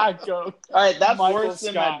can't not go. All right, that's Michael worse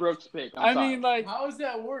than my Scott. Brooks pick. I mean, like, how is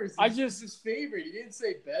that worse? I This just- is his favorite. He didn't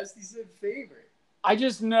say best. He said favorite. I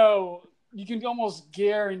just know you can almost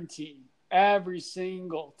guarantee every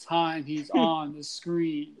single time he's on the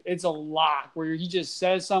screen, it's a lock where he just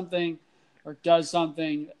says something or does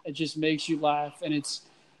something. It just makes you laugh, and it's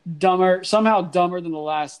somehow dumber than the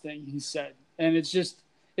last thing he said. And it's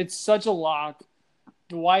such a lock.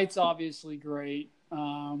 Dwight's obviously great.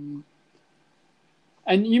 And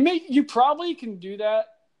you probably can do that.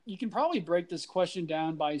 You can probably break this question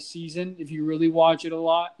down by season if you really watch it a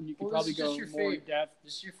lot, and you can probably go more in depth.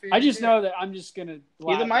 Just your favorite. I just know that I'm just gonna.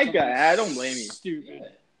 He's a Mike guy. I don't blame you. Stupid. Yeah.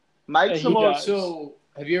 Mike's He the most. does. So,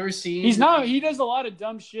 have you ever seen? He's not. He does a lot of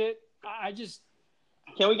dumb shit. I just.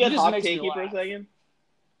 Can we he get just hot makes me takey for a laugh. second?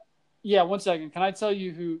 Yeah, 1 second. Can I tell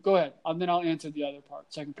you who? Go ahead, and then I'll answer the other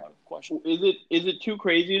part, second part of the question. Is it too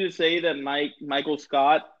crazy to say that Michael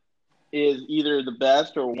Scott is either the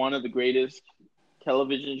best or one of the greatest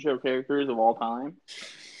television show characters of all time?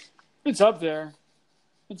 It's up there.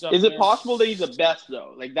 It's up Is there. it possible that he's the best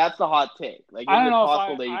though? Like that's the hot take. Like is I don't it know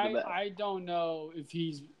possible if that he's the best? I don't know if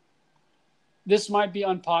he's. This might be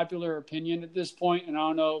unpopular opinion at this point, and I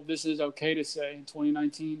don't know if this is okay to say in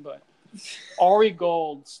 2019, but Ari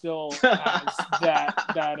Gold still has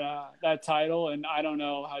that title, and I don't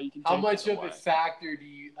know how you can. How take much that of away. a factor do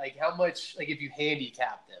you like? How much like if you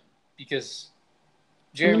handicap them? Because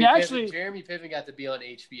mean, actually- Jeremy Piven got to be on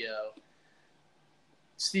HBO.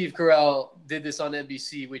 Steve Carell did this on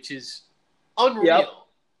NBC, which is unreal. Yep.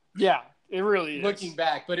 Yeah, it really is. Looking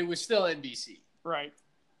back, but it was still NBC. right.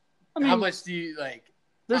 I mean, How much do you like?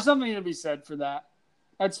 there's something to be said for that.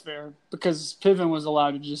 That's fair because Piven was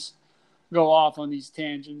allowed to just go off on these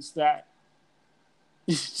tangents that.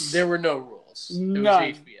 There were no rules. It None.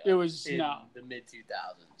 was HBO. It was in no. the mid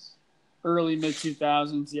 2000s. Early mid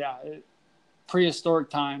 2000s, yeah, prehistoric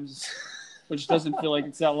times, which doesn't feel like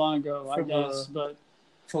it's that long ago, I From, guess. But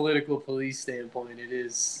Political police standpoint, it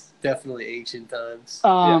is definitely ancient times.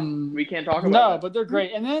 We can't talk about no, that. but they're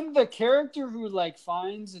great. And then the character who like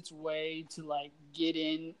finds its way to like get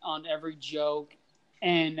in on every joke,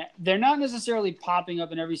 and they're not necessarily popping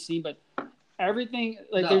up in every scene, but everything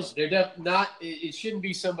like no, there's they're not. It shouldn't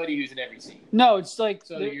be somebody who's in every scene. no, it's like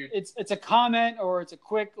So it's a comment or it's a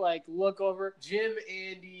quick like look over. Jim,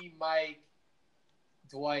 Andy, Mike,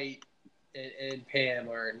 Dwight, and Pam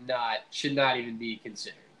should not even be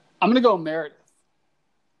considered. I'm gonna go Meredith.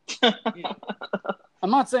 I'm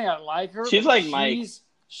not saying I like her. She's but like Mike.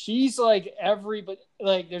 She's like but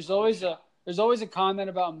like there's always a comment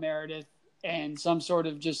about Meredith and some sort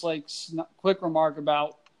of just like quick remark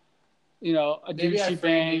about a Maybe I douchey framed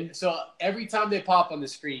bang. it. So every time they pop on the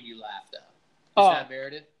screen, you laugh though. Is Oh. that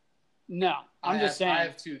Meredith? No, I'm just saying. I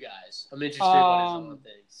have two guys. I'm interested what his own Um,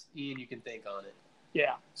 thinks. Ian, you can think on it.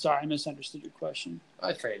 Yeah, sorry, I misunderstood your question.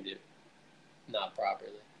 I framed it not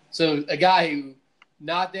properly. So a guy who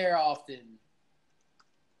not there often,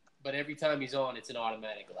 but every time he's on, it's an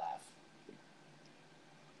automatic laugh.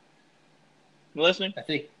 You listening? I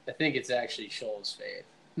think it's actually Scholl's fave.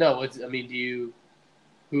 No,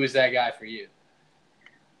 who is that guy for you?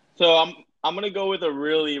 So I'm gonna go with a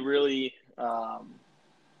really, really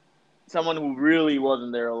someone who really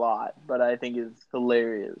wasn't there a lot, but I think is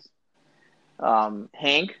hilarious.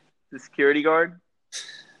 Hank, the security guard.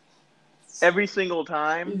 Every single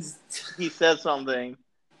time he says something,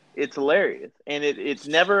 it's hilarious, and it's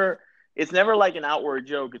never like an outward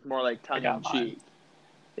joke. It's more like tongue in cheek.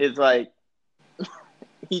 It's like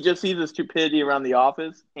he just sees the stupidity around the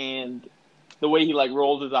office, and the way he like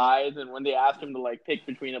rolls his eyes, and when they ask him to like pick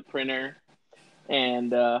between a printer and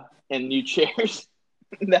new chairs,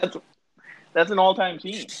 that's an all-time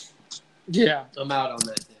scene. Yeah, I'm out on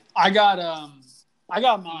that thing. I got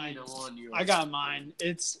mine. Ian, I'm on yours. I got mine.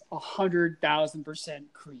 It's 100,000%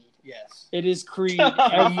 Creed. Yes. It is Creed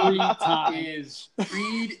every time.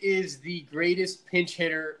 Creed is the greatest pinch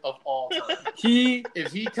hitter of all time. He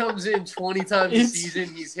If he comes in 20 times a It's-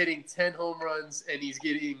 season, he's hitting 10 home runs and he's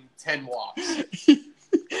getting 10 walks. See,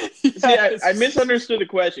 I misunderstood the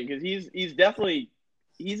question because he's definitely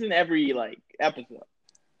in every like episode.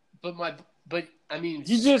 But I mean,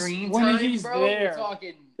 He just- screen when time, he's bro, there. we're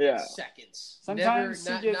talking Yeah. seconds. Sometimes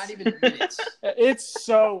Never, he gets- not even minutes.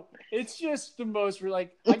 It's just the most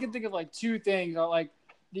like I can think of like two things. Like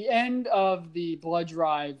the end of the blood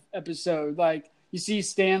drive episode, like you see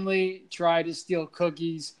Stanley try to steal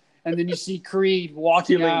cookies, and then you see Creed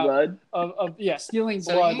walking Stealing out blood. of stealing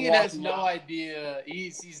So blood. Ian has walking no out. idea.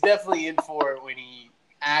 He's definitely in for it when he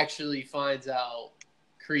actually finds out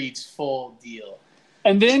Creed's full deal.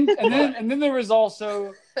 And then there was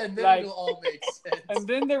also And then like, it'll all make sense. and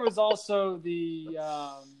then there was also the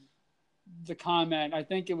comment. I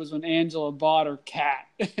think it was when Angela bought her cat,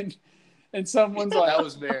 and someone's like, That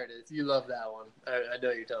was Meredith. You love that one. I know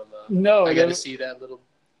what you're talking about. no, I got to see that little.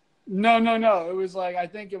 no. It was like I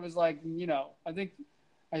think Angela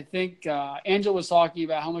was talking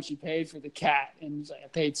about how much he paid for the cat, and he's like, I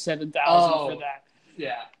paid $7,000 for that.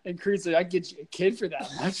 Yeah. And Creed's like, I get you a kid for that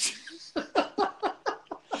much.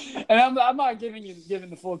 And I'm not giving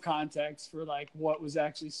the full context for like what was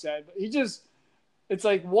actually said, but it's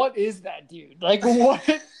like, what is that dude? Like, what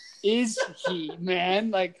is he, man?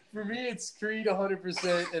 Like, For me, it's Creed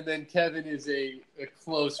 100%, and then Kevin is a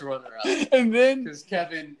close runner-up. and then Because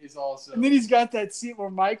Kevin is also... And then he's got that scene where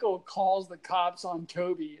Michael calls the cops on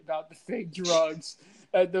Toby about the fake drugs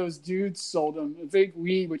that those dudes sold him, the fake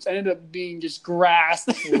weed, which ended up being just grass.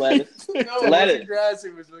 Lettuce. No, it Let wasn't it. grass.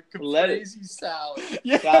 It was a Let it. crazy salad.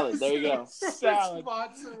 Yes. Salad, there you go. Salad.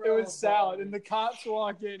 Mozzarella It was salad, and the cops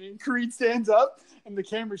walk in, and Creed stands up, and the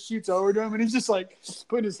camera shoots over to him, and he's just like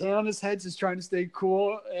putting his hand on his head, just trying to stay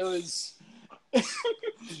cool. It was...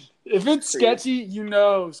 If it's sketchy, you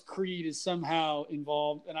know Creed is somehow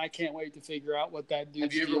involved, and I can't wait to figure out what that dude's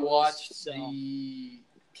Have you ever deal is. watched So, the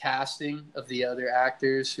casting of the other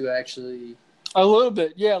actors who actually... a little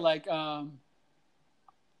bit, yeah. Like,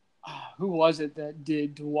 who was it that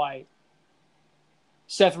did Dwight?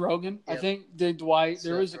 Seth Rogen, I Yep. think, did Dwight.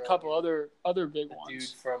 There Seth was a couple Rogen. other big The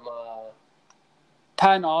ones. dude from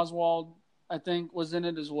Patton Oswalt, I think, was in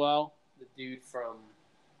it as well. the dude from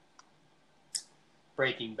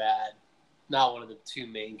Breaking Bad. Not one of the two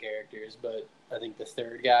main characters, but I think the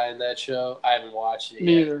third guy in that show. I haven't watched it yet.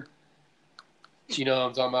 Neither. You know what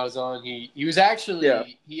I'm talking about? Is on. He was actually Yeah.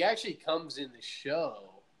 he actually comes in the show.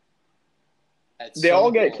 They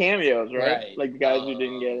all get point. cameos, right? Right. Like the guys who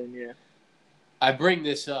didn't get in, yeah. I bring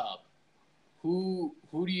this up. Who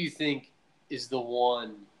do you think is the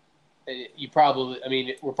one? And you probably, I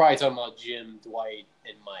mean, we're probably talking about Jim, Dwight,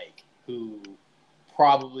 and Mike, who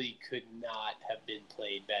probably could not have been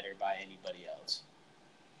played better by anybody else.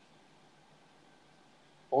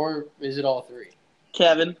 Or is it all three?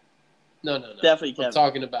 Kevin, No. definitely Kevin. I'm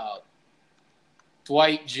talking about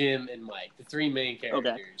Dwight, Jim, and Mike, the three main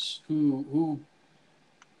characters.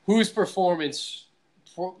 Whose performance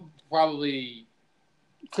probably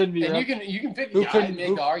Couldn't be. and rep- you can pick who the guy couldn't- and make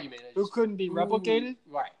who- the argument. who couldn't be replicated?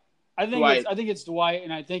 Right. I think it's Dwight,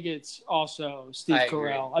 and I think it's also Steve I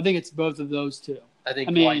agree. Carell. I think it's both of those two. I think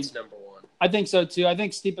I mean- Dwight's number one. I think so too. I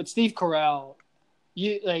think Steve Carell,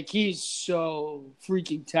 he's so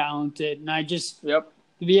freaking talented, and I just Yep.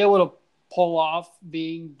 to be able to pull off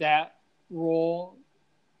being that role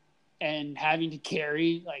and having to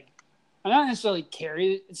carry not necessarily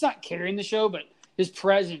carry. It's not carrying the show, but his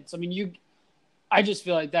presence. I mean, I just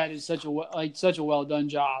feel like that is such a well done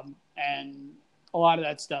job, and a lot of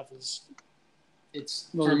that stuff is It's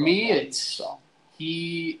really for well me. done, It's so.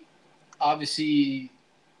 he obviously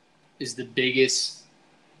is the biggest,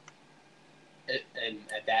 and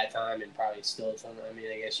at that time, and probably still. I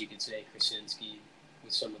mean, I guess you could say Krasinski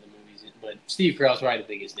with some of the movies, but Steve Carell's probably the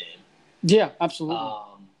biggest name. Yeah, absolutely.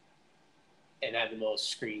 And had the most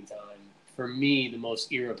screen time. For me, the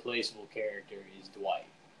most irreplaceable character is Dwight.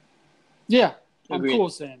 Yeah, I'm Agreed. cool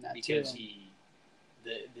saying that Because too.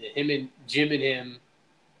 him and Jim and him,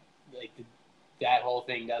 that whole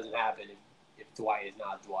thing doesn't happen if Dwight is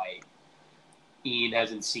not Dwight. Ian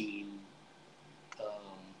hasn't seen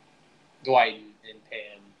Dwight and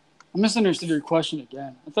Pam. I misunderstood your question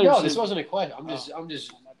again. I thought you No, said- this wasn't a question. I'm just Oh,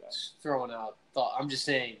 my bad. throwing out thought. I'm just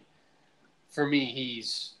saying, for me, he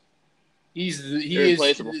is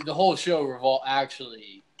Irreplaceable. the whole show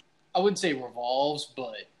actually, I wouldn't say revolves,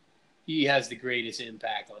 but he has the greatest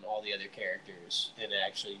impact on all the other characters, and it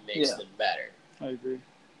actually makes Yeah. them better. I agree.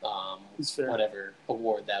 It's fair. Whatever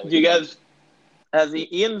award that would Do you be. guys,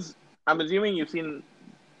 Ian's, I'm assuming you've seen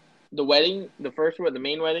the wedding, the first one, the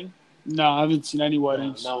main wedding? No, I haven't seen any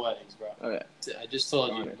weddings. No weddings, bro. Okay. I just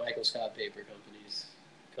told you, Got it. Michael Scott Paper Company's.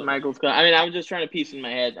 Michael Scott. I mean, I was just trying to piece in my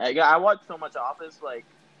head. I watch so much Office,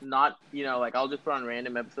 not, I'll just put on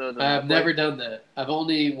random episodes. on I've Netflix. never done that. I've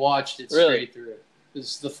only watched it Really? straight through.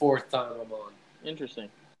 This is the fourth time I'm on. Interesting.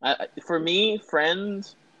 For me,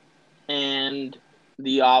 Friends and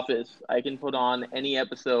The Office, I can put on any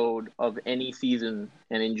episode of any season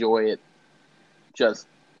and enjoy it just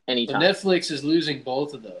But anytime. Netflix is losing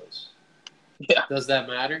both of those. Yeah. Does that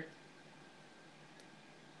matter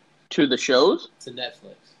To the shows? to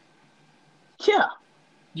Netflix? Yeah.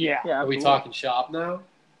 Yeah. Yeah. Are we absolutely. talking shop now?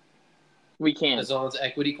 We can. Azon's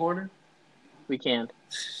Equity Corner? We can.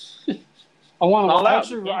 I want Call to out.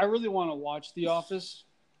 actually. I really want to watch The Office.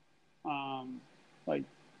 Like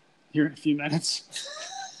here in a few minutes.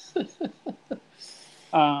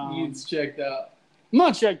 Ian's checked out. I'm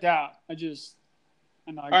not checked out. I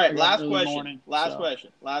know. All right, last early question. morning, Last so.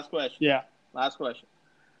 question. Yeah. Last question.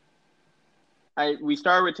 We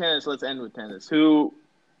started with tennis. Let's end with tennis.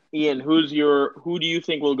 Ian? Who do you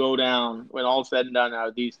think will go down when all's said and done out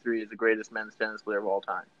of these three as the greatest men's tennis player of all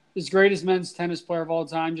time? His greatest men's tennis player of all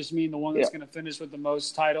time just mean the one that's going to finish with the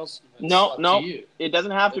most titles? No. It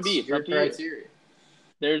doesn't have to be. It's your up to criteria. you.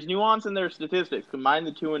 There's nuance in their statistics. Combine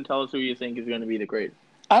the two and tell us who you think is going to be the greatest.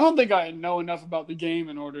 I don't think I know enough about the game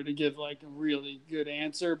in order to give like a really good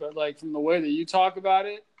answer, but like from the way that you talk about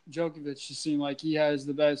it, Djokovic just seemed like he has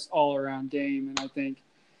the best all-around game, and I think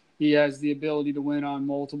he has the ability to win on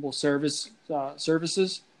multiple services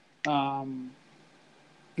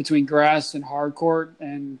between grass and hard court.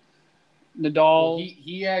 And Nadal, Well,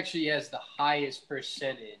 he actually has the highest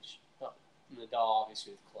percentage. Nadal,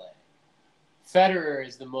 obviously, with clay. Federer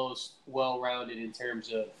is the most well-rounded in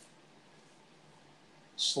terms of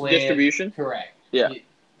slam distribution. Correct. Yeah.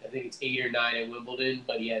 I think it's 8 or 9 at Wimbledon,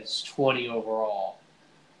 but he has 20 overall,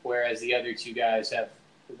 whereas the other two guys have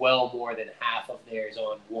well more than half of theirs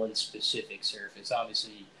on one specific surface.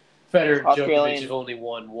 Obviously, Federer and Djokovic have only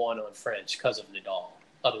won one on French because of Nadal.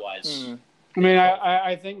 Otherwise, I mean,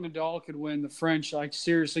 I think Nadal could win the French. Like,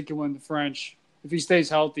 seriously could win the French. If he stays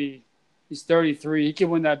healthy, he's 33. He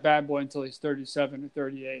can win that bad boy until he's 37 or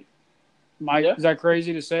 38. Is that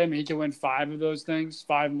crazy to say? I mean, he can win 5 of those things,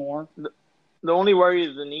 5 more. The only worry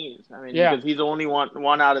is the knees. I mean, because he's the only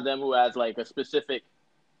one out of them who has like a specific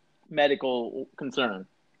medical concern.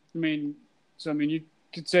 I mean, you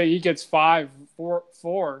could say he gets 4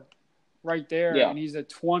 right there, and he's at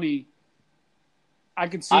 20. I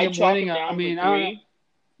could see him winning.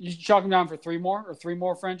 You chalk him down for 3 more or 3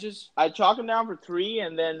 more Frenches? I chalk him down for 3,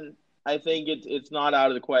 and then I think it's not out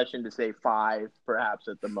of the question to say 5, perhaps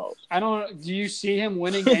at the most. I don't. Do you see him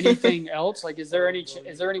winning anything else? Like, is there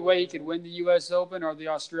any way he could win the U.S. Open or the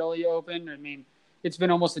Australia Open? I mean, it's been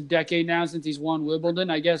almost a decade now since he's won Wimbledon.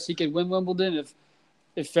 I guess he could win Wimbledon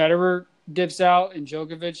if Federer dips out and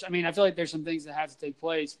Djokovic. I mean, I feel like there's some things that have to take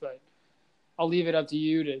place, but I'll leave it up to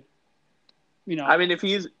you to, I mean, if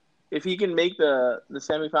he can make the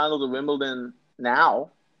semifinals of Wimbledon now.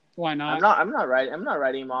 Why not? I'm not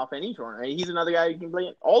writing him off any tournament. He's another guy who can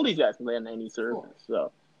play. All these guys can play on any surface.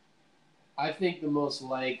 So, I think the most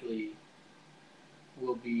likely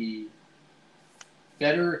will be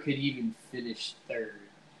Federer could even finish 3rd,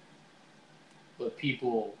 but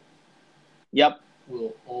people,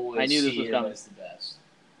 will always see him as the best.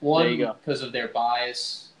 One, because of their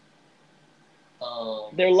bias.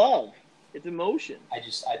 Their love, it's emotion. I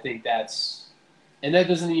think that's, and that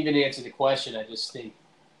doesn't even answer the question. I just think,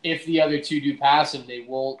 if the other two do pass him, they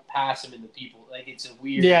won't pass him in the people. Like, it's a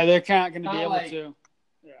weird. Yeah, they're not going to be able to.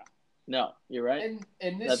 Yeah. No, you're right.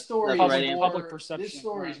 And this story is public perception. This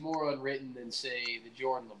story is more unwritten than, say, the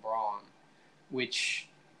Jordan LeBron, which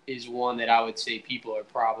is one that I would say people are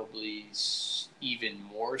probably even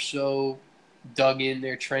more so dug in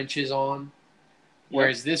their trenches on.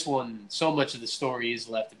 Whereas this one, so much of the story is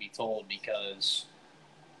left to be told because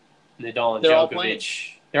Nadal and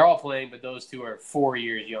Djokovic. They're all playing, but those two are 4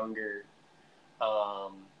 years younger,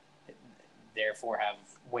 therefore have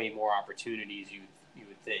way more opportunities, you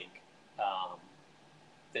would think,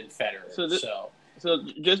 than Federer. So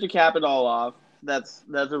just to cap it all off, that's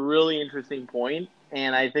a really interesting point,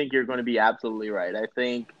 and I think you're going to be absolutely right. I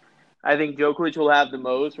think Djokovic will have the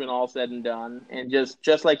most when all's said and done, and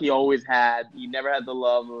just like he always had, he never had the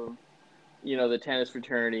love of, the tennis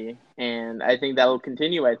fraternity, and I think that will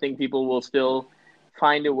continue. I think people will still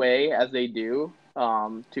find a way, as they do,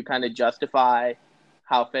 to kind of justify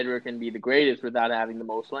how Federer can be the greatest without having the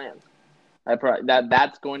most slams.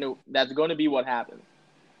 That's going to be what happens.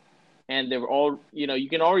 And they're all, you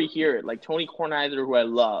can already hear it. Like Tony Kornheiser, who I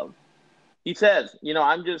love, he says,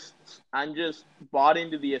 I'm just bought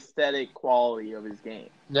into the aesthetic quality of his game.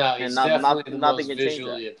 No, he's definitely the most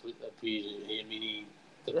visually appeasing. I mean,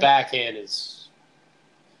 the backhand is,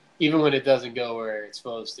 even when it doesn't go where it's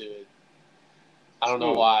supposed to. I don't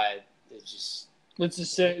know why. It's just. Let's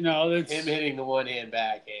just say him hitting the one-hand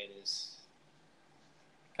backhand is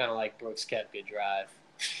kind of like Brooks Koepka drive.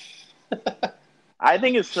 I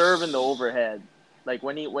think his serve in the overhead, like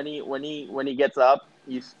when he gets up,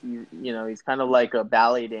 he's kind of like a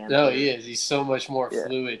ballet dancer. No, he is. He's so much more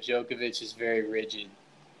fluid. Djokovic is very rigid.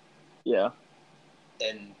 Yeah.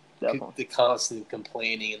 And the constant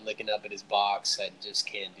complaining and looking up at his box, I just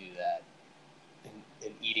can't do that.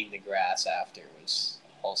 And eating the grass after was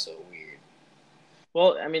also weird.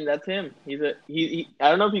 Well, I mean, that's him. He. I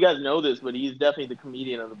don't know if you guys know this, but he's definitely the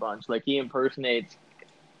comedian of the bunch. Like he impersonates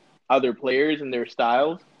other players and their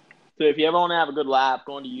styles. So if you ever want to have a good laugh,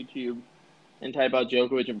 go onto YouTube and type out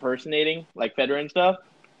Djokovic impersonating, like Federer and stuff.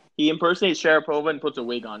 He impersonates Sharapova and puts a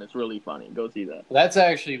wig on. It's really funny. Go see that. That's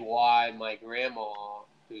actually why my grandma,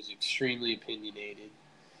 who's extremely opinionated,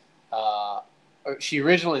 she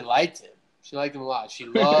originally liked him. She liked him a lot. She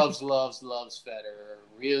loves Federer.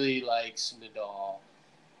 Really likes Nadal.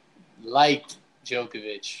 Liked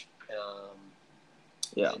Djokovic.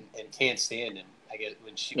 And can't stand him. I guess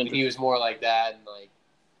when he was more like that and like.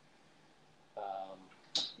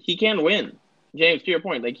 He can win. James, to your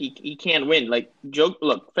point, like he can win. Like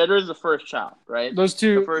look, Federer's the first child, right? Those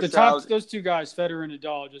two guys, Federer and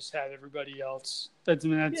Nadal, just had everybody else.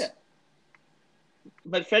 Yeah.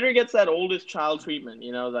 But Federer gets that oldest child treatment,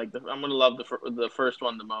 you know. Like I'm gonna love the first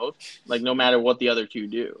one the most. Like no matter what the other two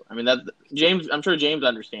do. I mean that James. I'm sure James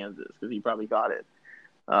understands this because he probably got it.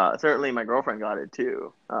 Certainly, my girlfriend got it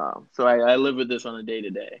too. So I live with this on a day to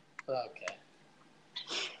day. Okay.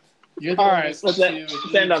 You're all right. Let's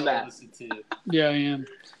end on that. Yeah, I am.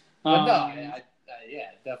 Yeah,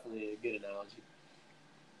 definitely a good analogy.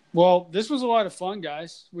 Well, this was a lot of fun,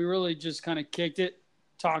 guys. We really just kind of kicked it,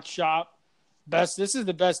 talked shop. This is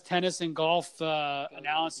the best tennis and golf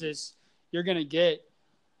analysis you're gonna get.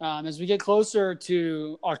 As we get closer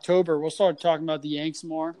to October, we'll start talking about the Yanks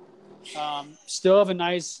more. Still have a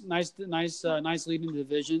nice lead in the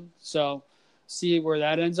division, so see where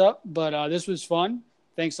that ends up. But this was fun.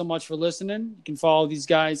 Thanks so much for listening. You can follow these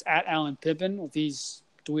guys at Alan Pippin if he's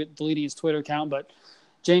deleting his Twitter account. But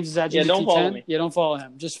James is at James. Don't follow me. Yeah, don't follow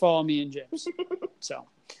him. Just follow me and James. So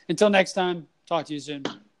until next time, talk to you soon.